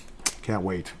can't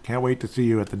wait. Can't wait to see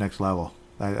you at the next level.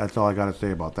 That's all I got to say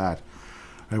about that.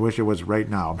 I wish it was right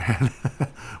now, man.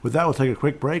 With that, we'll take a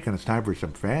quick break, and it's time for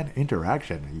some fan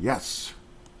interaction. Yes.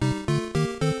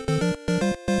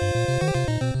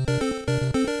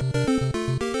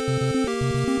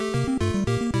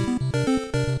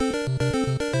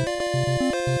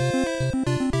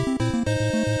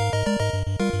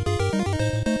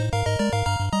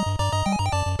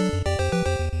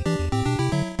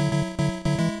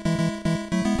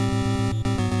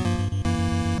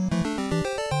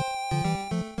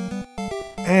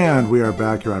 And we are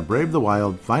back here on Brave the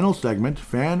Wild. Final segment,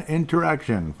 fan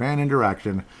interaction. Fan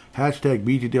interaction. Hashtag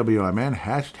BTWMN.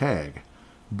 Hashtag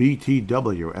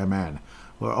BTWMN.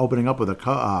 We're opening up with a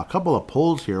couple of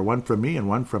polls here. One from me and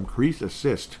one from Crease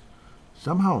Assist.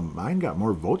 Somehow mine got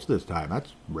more votes this time.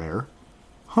 That's rare.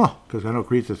 Because I know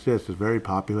Crease Assist is very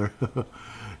popular.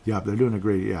 Yeah, they're doing a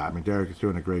great... Yeah, I mean, Derek is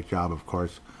doing a great job, of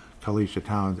course. Kalisha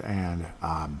Towns and...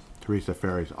 Teresa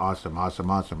Ferry's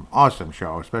awesome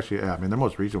show, especially, I mean, the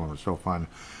most recent one was so fun.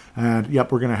 And,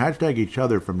 yep, we're going to hashtag each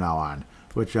other from now on,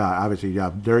 which, obviously,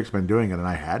 Derek's been doing it and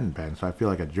I hadn't been, so I feel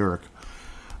like a jerk.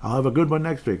 I'll have a good one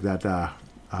next week, that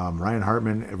Ryan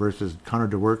Hartman versus Connor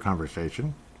DeWert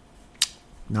conversation.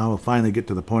 Now we'll finally get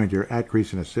to the point here, at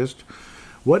Crease and Assist.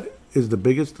 What is the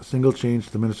biggest single change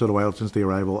to the Minnesota Wild since the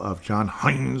arrival of John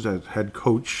Hines as head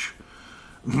coach?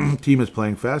 Team is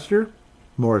playing faster,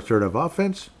 more assertive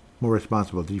offense, more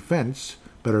responsible defense,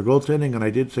 better goaltending, and I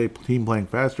did say team playing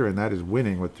faster, and that is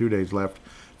winning with 2 days left.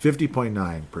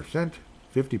 50.9%,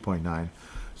 50.9.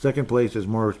 Second place is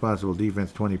more responsible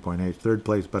defense, 20.8. Third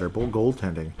place, better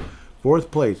goaltending,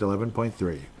 Fourth place,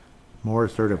 11.3. More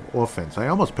assertive offense. I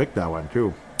almost picked that one,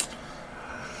 too.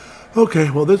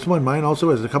 Okay, well, this one, mine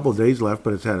also has a couple of days left,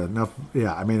 but it's had enough.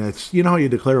 Yeah, I mean, it's, you know how you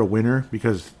declare a winner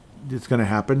because it's going to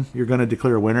happen. You're going to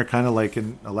declare a winner, kind of like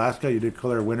in Alaska, you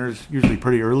declare winners usually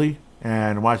pretty early.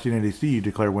 And Washington, D.C., you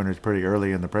declare winners pretty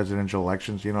early in the presidential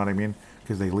elections, you know what I mean?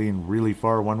 Because they lean really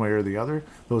far one way or the other,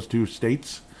 those two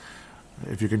states.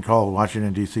 If you can call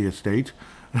Washington, D.C. a state.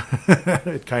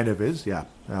 It kind of is, yeah.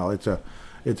 Well,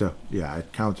 yeah,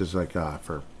 it counts as like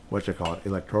for,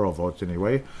 electoral votes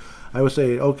anyway. I would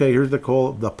say, okay, here's the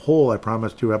poll I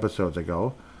promised 2 episodes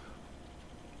ago.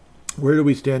 Where do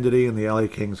we stand today in the LA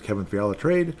Kings Kevin Fiala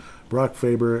trade? Brock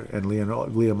Faber and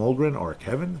Liam Olgren, or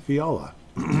Kevin Fiala?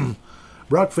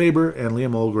 Brock Faber and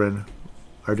Liam Olgren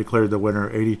are declared the winner,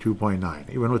 82.9.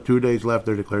 Even with 2 days left,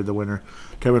 they're declared the winner.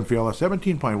 Kevin Fiala,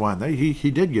 17.1.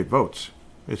 He did get votes.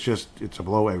 It's a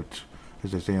blowout,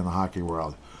 as they say in the hockey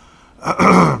world.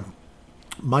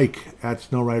 Mike at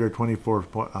Snowrider24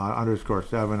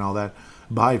 _7, all that,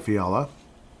 by Fiala.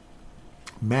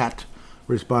 Matt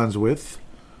responds with,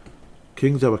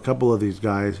 Kings have a couple of these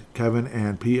guys. Kevin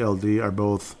and PLD are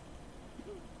both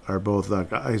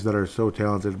guys that are so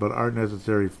talented, but aren't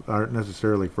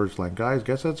necessarily first line guys.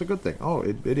 Guess that's a good thing. Oh,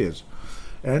 it is.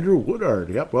 Andrew Woodard,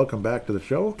 yep, welcome back to the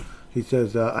show. He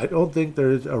says, I don't think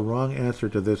there is a wrong answer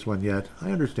to this one yet.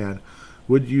 I understand.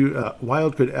 Would you?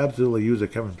 Wild could absolutely use a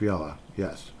Kevin Fiala.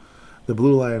 Yes. The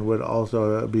Blue Line would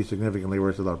also be significantly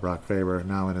worse without Brock Faber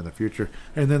now and in the future.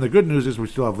 And then the good news is we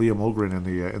still have Liam Olgren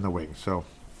in the wings.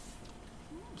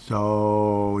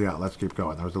 So yeah, let's keep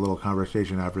going. There was a little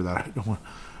conversation after that. I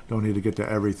don't need to get to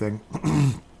everything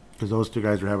because those two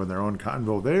guys are having their own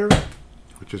convo there,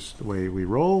 which is the way we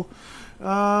roll.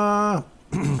 Thoughts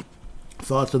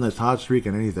on this hot streak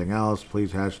and anything else,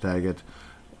 please hashtag it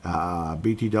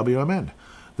BTWMN.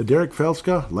 The Derek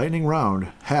Felska lightning round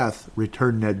hath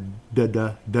returned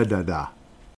da.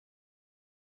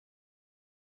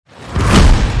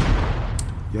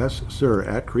 Yes, sir.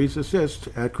 At Crease Assist,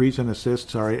 at Crease and Assist,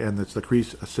 sorry, and it's the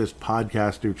Crease Assist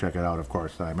podcast. Do check it out, of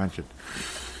course, that I mentioned.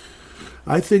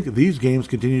 I think these games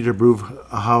continue to prove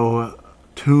how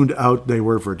tuned out they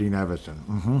were for Dean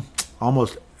Evison.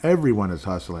 Almost everyone is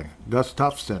hustling.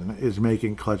 Gustafsson is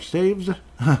making clutch saves.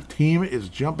 Team is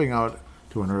jumping out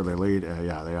to an early lead.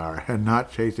 Yeah, they are. And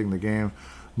not chasing the game.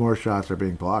 More shots are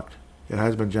being blocked. It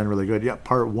has been generally good. Yeah,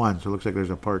 part 1. So it looks like there's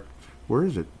a part. Where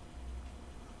is it?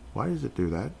 Why does it do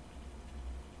that?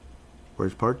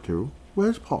 Where's part 2?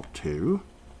 Where's part 2?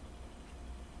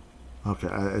 Okay,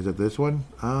 is it this one?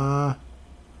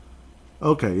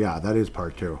 Okay, yeah, that is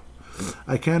part 2.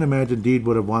 I can't imagine Deed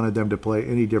would have wanted them to play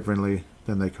any differently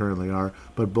than they currently are,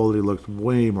 but Boldy looks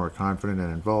way more confident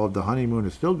and involved. The honeymoon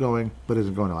is still going, but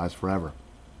isn't going to last forever.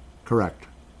 Correct.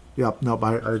 Yep, no,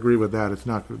 I agree with that. It's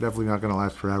definitely not going to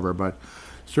last forever, but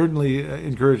certainly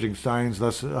encouraging signs,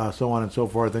 thus so on and so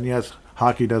forth. And yes,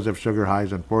 hockey does have sugar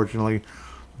highs, unfortunately,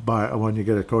 but when you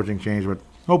get a coaching change, but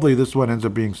hopefully this one ends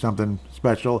up being something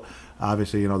special.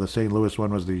 Obviously, the St. Louis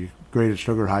one was the greatest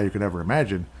sugar high you could ever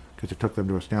imagine because it took them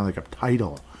to a Stanley Cup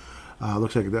title.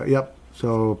 Looks like that. Yep.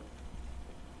 So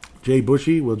Jay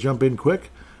Bushy will jump in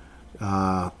quick.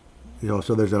 So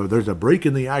there's a break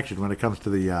in the action when it comes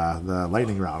to the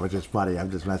lightning round, which is funny.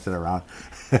 I'm just messing around.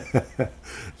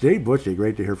 Jay Bushy,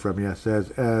 great to hear from you,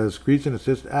 says, as Crease and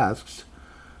Assist asks,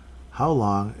 how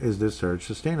long is this surge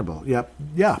sustainable? Yep.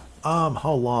 Yeah.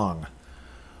 How long?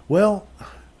 Well,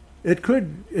 it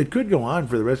could go on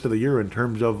for the rest of the year in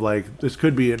terms of this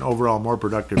could be an overall more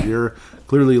productive year.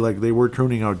 Clearly, they were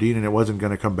tuning out Dean and it wasn't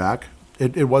going to come back.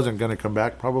 It wasn't going to come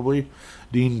back probably.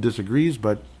 Dean disagrees,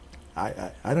 but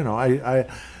I don't know.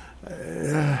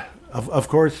 Of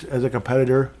course, as a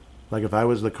competitor, if I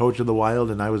was the coach of the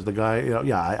Wild and I was the guy,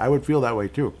 I would feel that way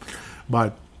too.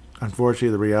 But unfortunately,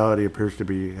 the reality appears to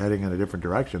be heading in a different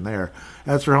direction there.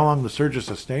 As for how long the surge is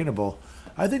sustainable,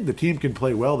 I think the team can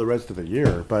play well the rest of the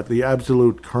year. But the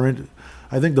absolute current,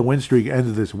 I think the win streak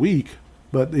ends this week.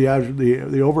 But the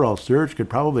overall surge could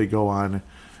probably go on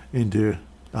into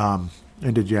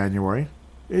January.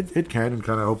 It can, and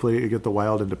kind of hopefully get the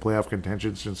Wild into playoff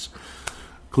contention, since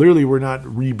clearly we're not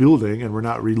rebuilding and we're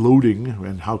not reloading,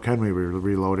 and how can we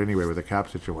reload anyway with the cap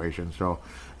situation? So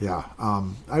yeah,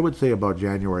 I would say about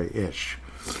January-ish.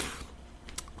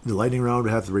 The lightning round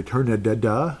has to return to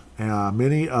Dada.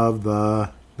 Many of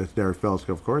that's Derek Felska,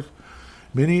 of course.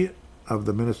 Many of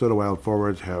the Minnesota Wild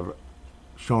forwards have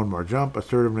shown more jump,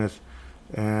 assertiveness,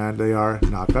 and they are,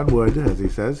 knock on wood, as he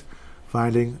says,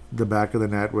 finding the back of the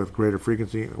net with greater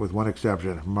frequency, with one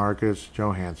exception, Marcus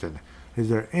Johansson. Is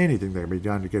there anything that can be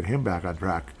done to get him back on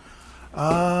track?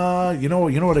 You know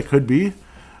what it could be?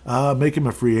 make him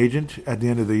a free agent at the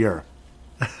end of the year.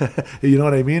 You know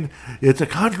what I mean? It's a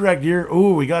contract year.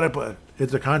 Oh, we got to put.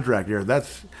 It's a contract year.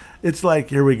 It's like,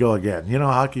 here we go again. You know,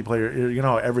 hockey player. You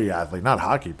know, every athlete, not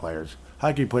hockey players.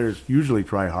 Hockey players usually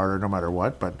try harder no matter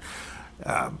what. But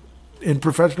in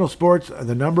professional sports,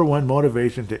 the number one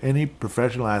motivation to any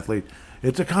professional athlete,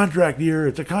 it's a contract year.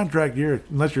 It's a contract year.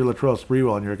 Unless you're Latrell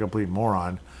Sprewell and you're a complete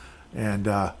moron, and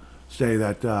say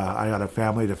that I got a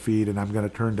family to feed and I'm going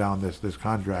to turn down this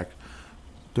contract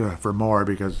for more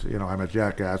because, you know, I'm a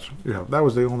jackass. You know, that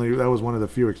was one of the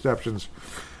few exceptions.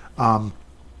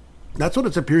 That's what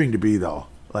it's appearing to be, though.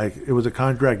 Like, it was a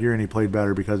contract year and he played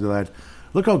better because of that.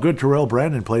 Look how good Terrell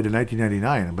Brandon played in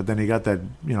 1999, but then he got that,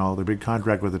 you know, the big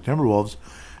contract with the Timberwolves.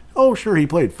 Oh, sure, he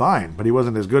played fine, but he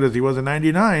wasn't as good as he was in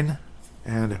 99.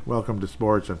 And welcome to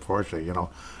sports, unfortunately, you know.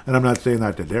 And I'm not saying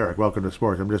that to Derek, welcome to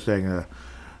sports. I'm just saying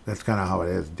that's kind of how it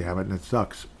is, damn it, and it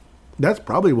sucks. That's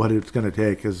probably what it's going to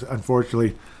take, because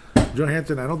unfortunately,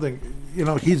 Johansson, I don't think, you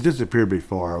know, he's disappeared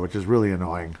before, which is really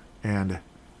annoying. And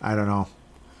I don't know.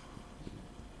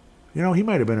 You know, he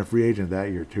might have been a free agent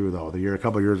that year too, though. A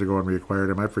couple of years ago when we acquired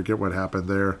him. I forget what happened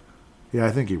there. Yeah,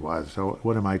 I think he was. So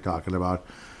what am I talking about?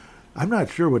 I'm not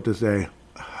sure what to say.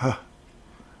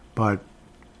 But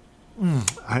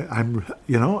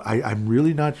I'm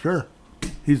really not sure.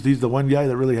 He's the one guy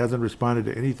that really hasn't responded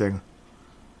to anything.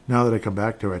 Now that I come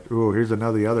back to it. Ooh, here's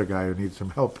the other guy who needs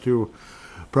some help too.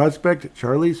 Prospect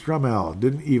Charlie Strumell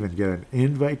didn't even get an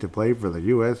invite to play for the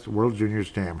U.S. World Juniors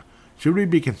team. Should we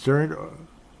be concerned,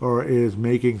 or is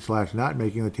making/not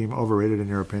making the team overrated in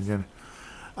your opinion?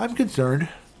 I'm concerned.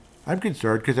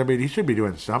 Because, I mean, he should be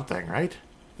doing something, right?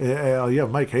 You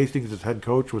have Mike Hastings as head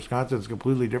coach. Wisconsin's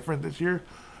completely different this year.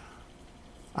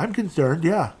 I'm concerned,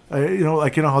 yeah. You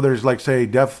know how there's, like, say,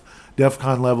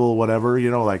 DEFCON level, whatever,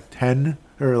 you know, like 10,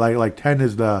 or like 10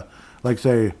 is the, like,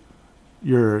 say,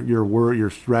 your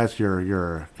stress,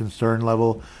 your concern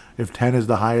level. If 10 is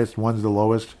the highest, 1's the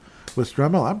lowest. With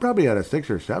Strumell, I'm probably at a 6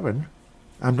 or 7.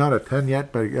 I'm not at 10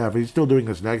 yet, but yeah, if he's still doing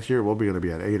this next year, we'll be going to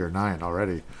be at 8 or 9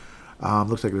 already.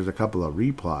 Looks like there's a couple of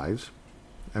replies.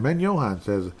 And then Johan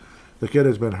says, the kid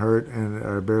has been hurt and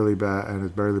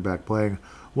is barely back playing.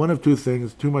 One of two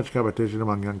things, too much competition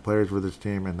among young players for this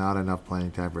team and not enough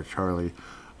playing time for Charlie.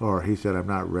 Or he said, I'm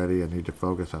not ready and need to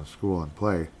focus on school and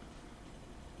play.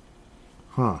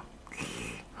 Huh.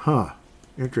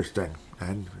 Interesting.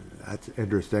 And that's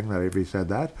interesting that if he said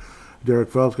that.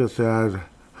 Derek Felska says,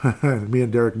 me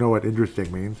and Derek know what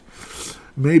interesting means.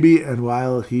 Maybe, and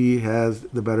while he has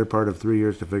the better part of 3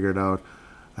 years to figure it out,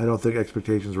 I don't think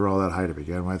expectations were all that high to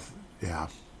begin with. Yeah.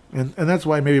 And that's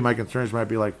why maybe my concerns might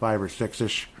be like 5 or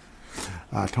 6-ish.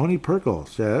 Tony Perkle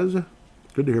says,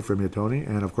 good to hear from you, Tony.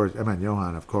 And, of course, Eman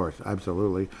Johan, of course.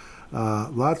 Absolutely.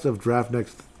 Lots of draft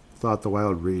next thought the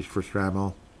Wild reached for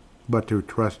Stramel, but to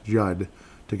trust Judd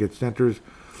to get centers.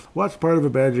 Watched part of a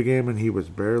Badger game, and he was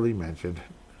barely mentioned.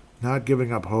 Not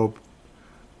giving up hope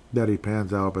that he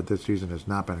pans out, but this season has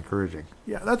not been encouraging.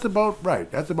 Yeah, that's about right.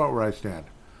 That's about where I stand.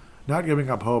 Not giving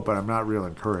up hope, but I'm not real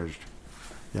encouraged.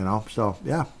 You know, so,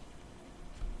 yeah.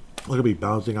 Look at me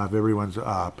bouncing off everyone's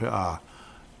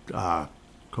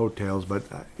coattails, but,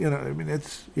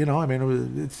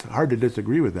 it's hard to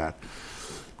disagree with that.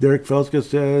 Derek Felska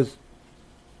says,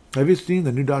 have you seen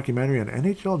the new documentary on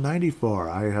NHL 94?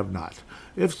 I have not.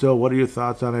 If so, what are your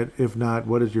thoughts on it? If not,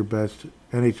 what is your best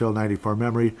NHL 94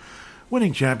 memory?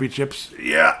 Winning championships,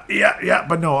 yeah.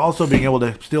 But no, also being able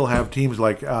to still have teams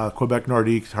like Quebec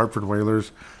Nordiques, Hartford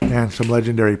Whalers, and some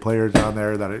legendary players on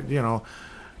there that, you know,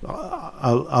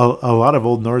 a lot of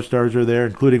old North Stars are there,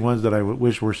 including ones that I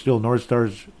wish were still North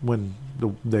Stars when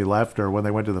they left or when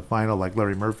they went to the final, like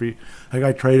Larry Murphy. Like,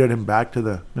 I traded him back to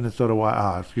the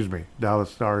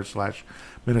Dallas Stars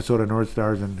 / Minnesota North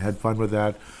Stars and had fun with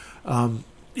that.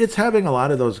 It's having a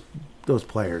lot of those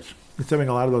players. It's having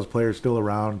a lot of those players still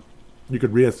around. You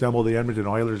could reassemble the Edmonton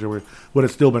Oilers, who would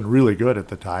have still been really good at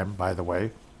the time, by the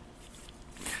way.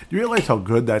 Do you realize how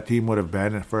good that team would have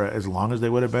been for as long as they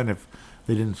would have been if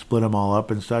they didn't split them all up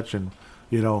and such? And,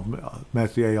 you know,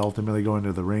 Messier ultimately going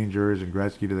to the Rangers and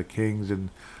Gretzky to the Kings and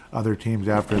other teams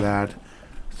after that.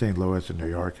 St. Louis and New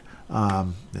York.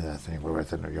 St.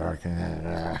 Louis and New York.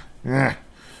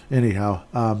 Anyhow,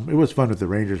 it was fun with the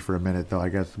Rangers for a minute, though, I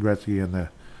guess, Gretzky and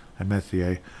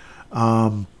Messier.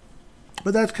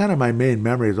 But that's kind of my main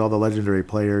memory is all the legendary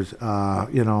players,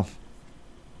 you know.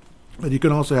 And you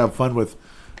can also have fun with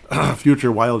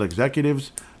future Wild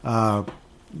executives,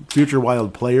 future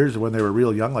Wild players when they were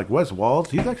real young, like Wes Walz.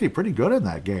 He's actually pretty good in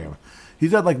that game.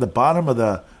 He's at like the bottom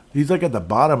of he's like at the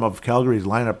bottom of Calgary's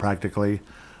lineup practically.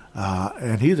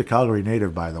 And he's a Calgary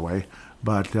native, by the way.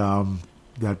 But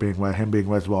that being him being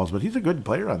Wes Walz, but he's a good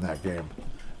player on that game.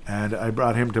 And I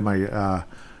brought him to my,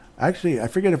 actually, I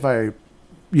forget if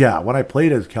when I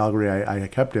played as Calgary, I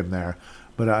kept him there.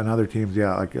 But on other teams,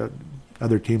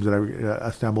 other teams that I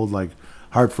assembled, like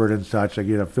Hartford and such, like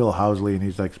you have Phil Housley, and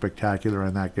he's like spectacular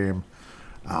in that game.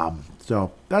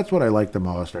 So that's what I like the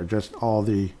most, are just all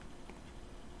the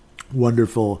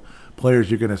wonderful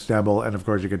players you can assemble. And of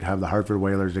course, you could have the Hartford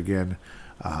Whalers again,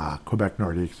 Quebec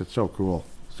Nordiques. It's so cool.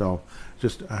 So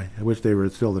just, I wish they were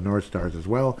still the North Stars as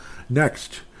well.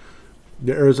 Next,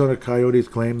 the Arizona Coyotes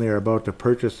claim they are about to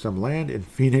purchase some land in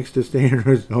Phoenix to stay in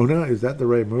Arizona. Is that the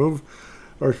right move?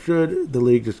 Or should the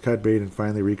league just cut bait and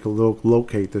finally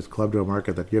relocate this club to a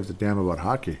market that gives a damn about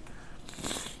hockey?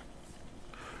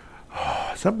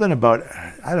 Something about,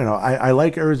 I don't know, I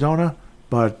like Arizona,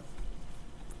 but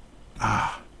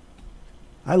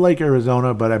I like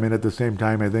Arizona, but I mean at the same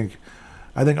time, I think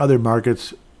other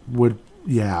markets would,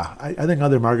 I think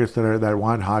other markets that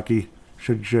want hockey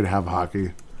should have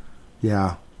hockey.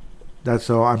 Yeah, that's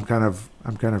so. I'm kind of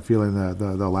feeling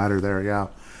the latter there. Yeah,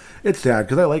 it's sad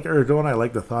because I like Arizona. I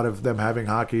like the thought of them having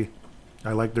hockey.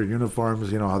 I like their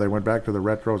uniforms. You know how they went back to the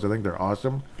retros. I think they're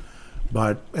awesome.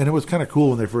 And it was kind of cool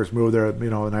when they first moved there.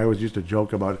 You know, and I always used to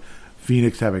joke about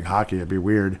Phoenix having hockey. It'd be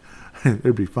weird.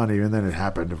 It'd be funny, and then it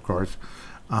happened, of course.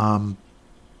 I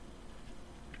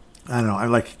don't know. I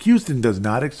like Houston does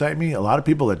not excite me. A lot of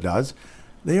people it does.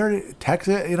 They are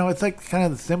Texas, you know, it's like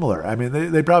kind of similar. I mean,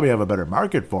 they probably have a better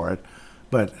market for it,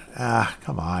 but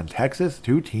come on, Texas,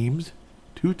 two teams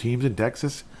in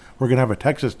Texas. We're gonna have a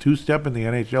Texas two-step in the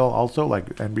NHL also,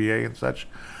 like NBA and such.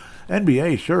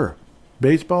 NBA, sure.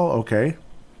 Baseball, okay.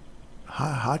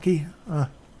 Hockey,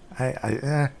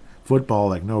 football,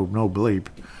 like no bleep.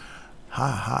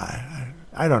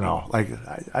 I don't know. Like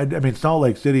I mean, Salt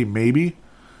Lake City, maybe.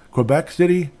 Quebec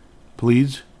City,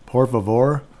 please, por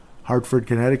favor. Hartford,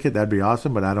 Connecticut, that'd be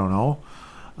awesome, but I don't know.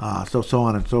 So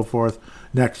on and so forth.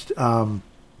 Next, so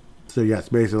yes,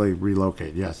 basically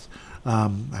relocate. Yes,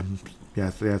 I'm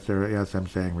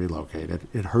saying relocate.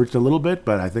 It hurts a little bit,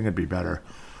 but I think it'd be better.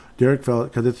 Derek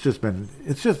felt because it's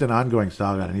just an ongoing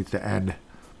saga and it needs to end.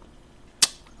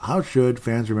 How should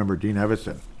fans remember Dean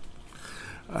Evison?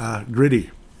 Gritty.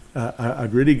 A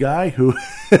gritty guy who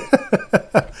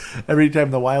every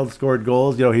time the Wild scored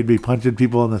goals, you know, he'd be punching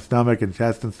people in the stomach and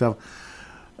chest and stuff.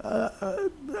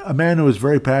 A man who was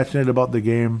very passionate about the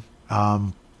game,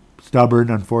 stubborn,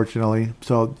 unfortunately.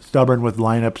 So stubborn with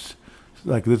lineups,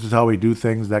 like this is how we do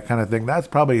things, that kind of thing. That's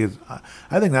probably his.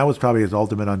 I think that was probably his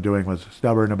ultimate undoing, was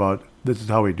stubborn about this is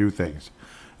how we do things,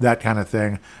 that kind of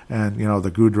thing, and you know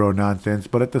the Goudreau nonsense.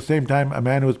 But at the same time, a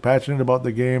man who was passionate about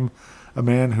the game, a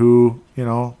man who, you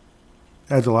know,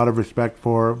 has a lot of respect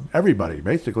for everybody,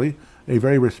 basically. A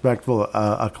very respectful,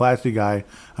 a classy guy.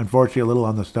 Unfortunately, a little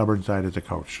on the stubborn side as a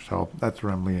coach. So that's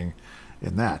where I'm leaning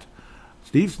in that.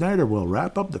 Steve Snyder will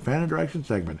wrap up the Fan Interaction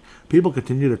segment. People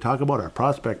continue to talk about our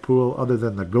prospect pool other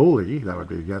than the goalie. That would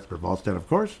be Jesper Wallstedt, of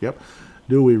course. Yep.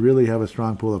 Do we really have a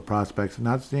strong pool of prospects?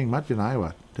 Not seeing much in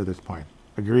Iowa to this point.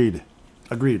 Agreed.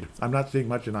 I'm not seeing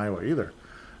much in Iowa either.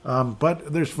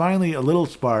 But there's finally a little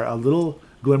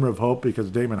glimmer of hope because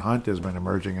Damon Hunt has been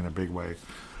emerging in a big way.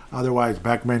 Otherwise,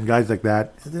 Beckman, guys like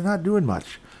that, they're not doing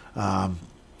much.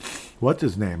 What's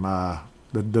his name?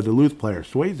 The Duluth player,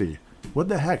 Swayze. What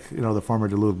the heck? You know, the former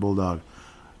Duluth Bulldog.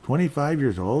 25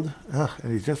 years old?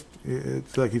 And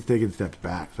it's like he's taking steps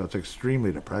back. So it's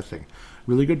extremely depressing.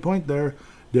 Really good point there.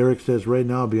 Derek says right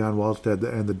now, beyond Wallstead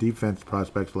and the defense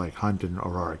prospects like Hunt and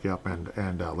O'Rourke, and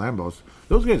Lambos,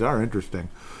 those guys are interesting.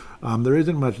 There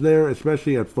isn't much there,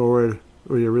 especially at forward,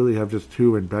 where you really have just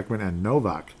two in Beckman and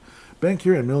Novak.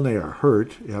 Benkir and Milne are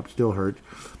hurt. Yep, still hurt.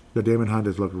 But Damon Hunt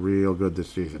has looked real good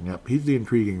this season. Yep, he's the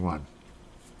intriguing one.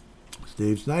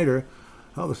 Steve Snyder.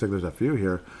 Oh, looks like there's a few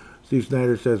here. Steve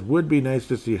Snyder says, would be nice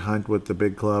to see Hunt with the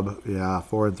big club. Yeah,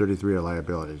 4-33 are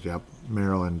liabilities. Yep.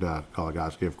 Merrill and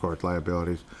Goligoski, of course,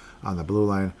 liabilities on the blue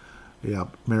line.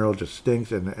 Yep. Merrill just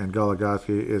stinks, and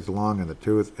Goligoski is long in the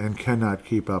tooth and cannot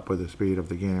keep up with the speed of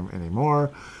the game anymore.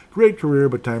 Great career,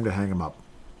 but time to hang him up.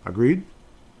 Agreed?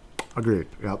 Agreed.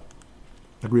 Yep.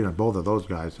 Agreed on both of those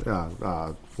guys.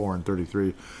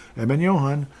 4-33. And Ben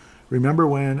Johan, remember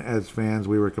when, as fans,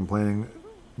 we were complaining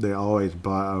they always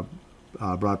brought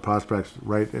prospects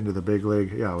right into the big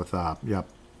league? Yeah, with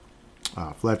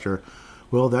Fletcher.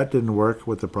 Well, that didn't work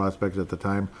with the prospects at the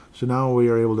time. So now we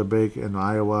are able to bake in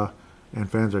Iowa, and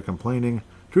fans are complaining.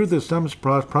 Truth is, some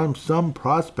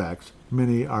prospects,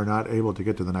 many are not able to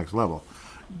get to the next level.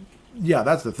 Yeah,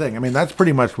 that's the thing. I mean, that's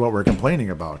pretty much what we're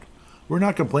complaining about. We're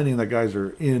not complaining that guys are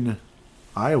in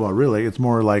Iowa, really. It's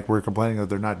more like we're complaining that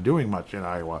they're not doing much in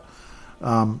Iowa.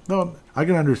 No, I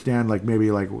can understand, like, maybe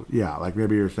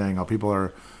you're saying, oh, people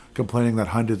are complaining that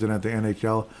Hunt isn't at the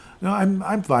NHL. No,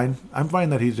 I'm fine. I'm fine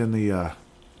that he's in the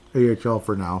AHL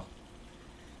for now.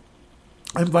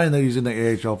 I'm fine that he's in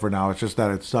the AHL for now. It's just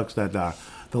that it sucks that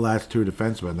the last two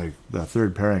defensemen, the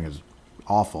third pairing is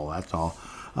awful. That's all.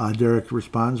 Derek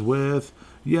responds with,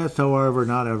 yes, however,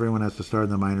 not everyone has to start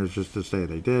in the minors just to say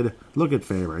they did. Look at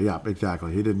Faber. Yep,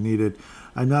 exactly. He didn't need it.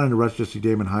 I'm not in a rush to see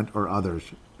Damon Hunt or others,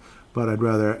 but I'd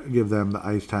rather give them the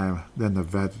ice time than the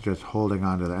vets just holding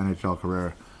on to the NHL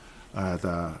career at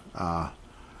the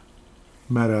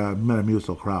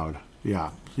Metamucil crowd.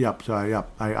 Yeah. Yep. So, yep.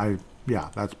 Yeah,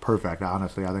 that's perfect.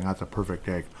 Honestly, I think that's a perfect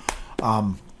take.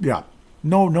 Yeah.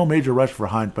 No major rush for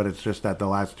Hunt, but it's just that the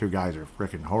last two guys are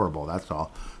freaking horrible. That's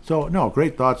all. So, no,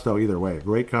 great thoughts, though, either way.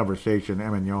 Great conversation.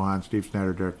 Emin Johan, Steve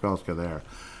Snyder, Derek Velska there.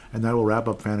 And that will wrap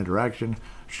up fan interaction.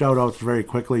 Shout-outs very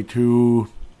quickly to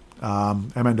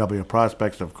MNW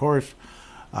Prospects, of course.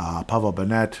 Pavel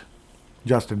Bennett,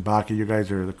 Justin Bakke. You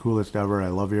guys are the coolest ever. I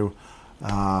love you.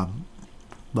 Love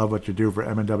what you do for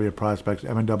MNW Prospects,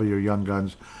 MNW Young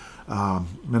Guns.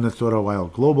 Minnesota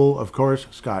Wild Global, of course.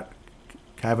 Scott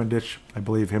Cavendish, I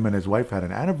believe him and his wife had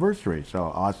an anniversary. So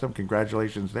awesome.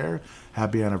 Congratulations there.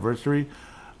 Happy anniversary.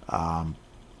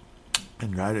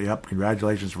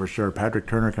 Congratulations for sure. Patrick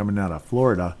Turner coming out of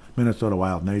Florida. Minnesota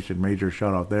Wild Nation. Major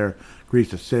shout out there.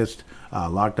 Grease Assist.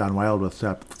 Locked on Wild with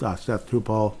Seth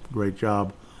Tupol. Great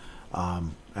job.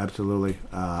 Absolutely.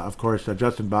 Of course,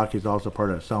 Justin Bakke is also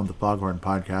part of Sound the Foghorn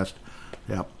podcast.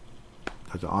 Yep.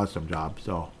 That's an awesome job.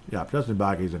 So, yeah, Justin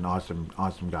Bakke is an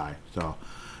awesome guy. So,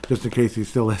 just in case he's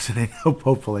still listening,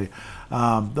 hopefully.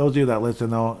 Those of you that listen,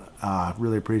 though,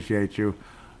 really appreciate you.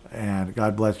 And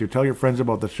God bless you. Tell your friends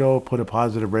about the show. Put a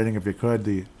positive rating if you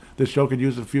could. This show could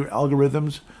use a few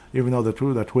algorithms, even though the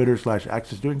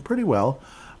Twitter/X is doing pretty well.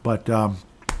 But,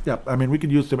 yeah, I mean, we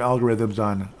could use some algorithms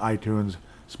on iTunes,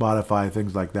 Spotify,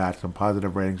 things like that. Some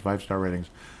positive ratings, 5-star ratings.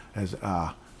 As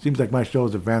seems like my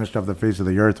shows have vanished off the face of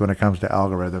the earth when it comes to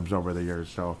algorithms over the years.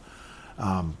 So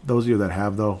those of you that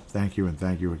have, though, thank you and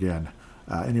thank you again.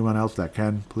 Anyone else that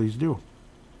can, please do.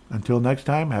 Until next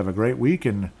time, have a great week,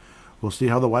 and we'll see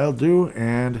how the Wild do,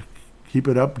 and keep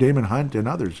it up, Damon Hunt and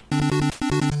others.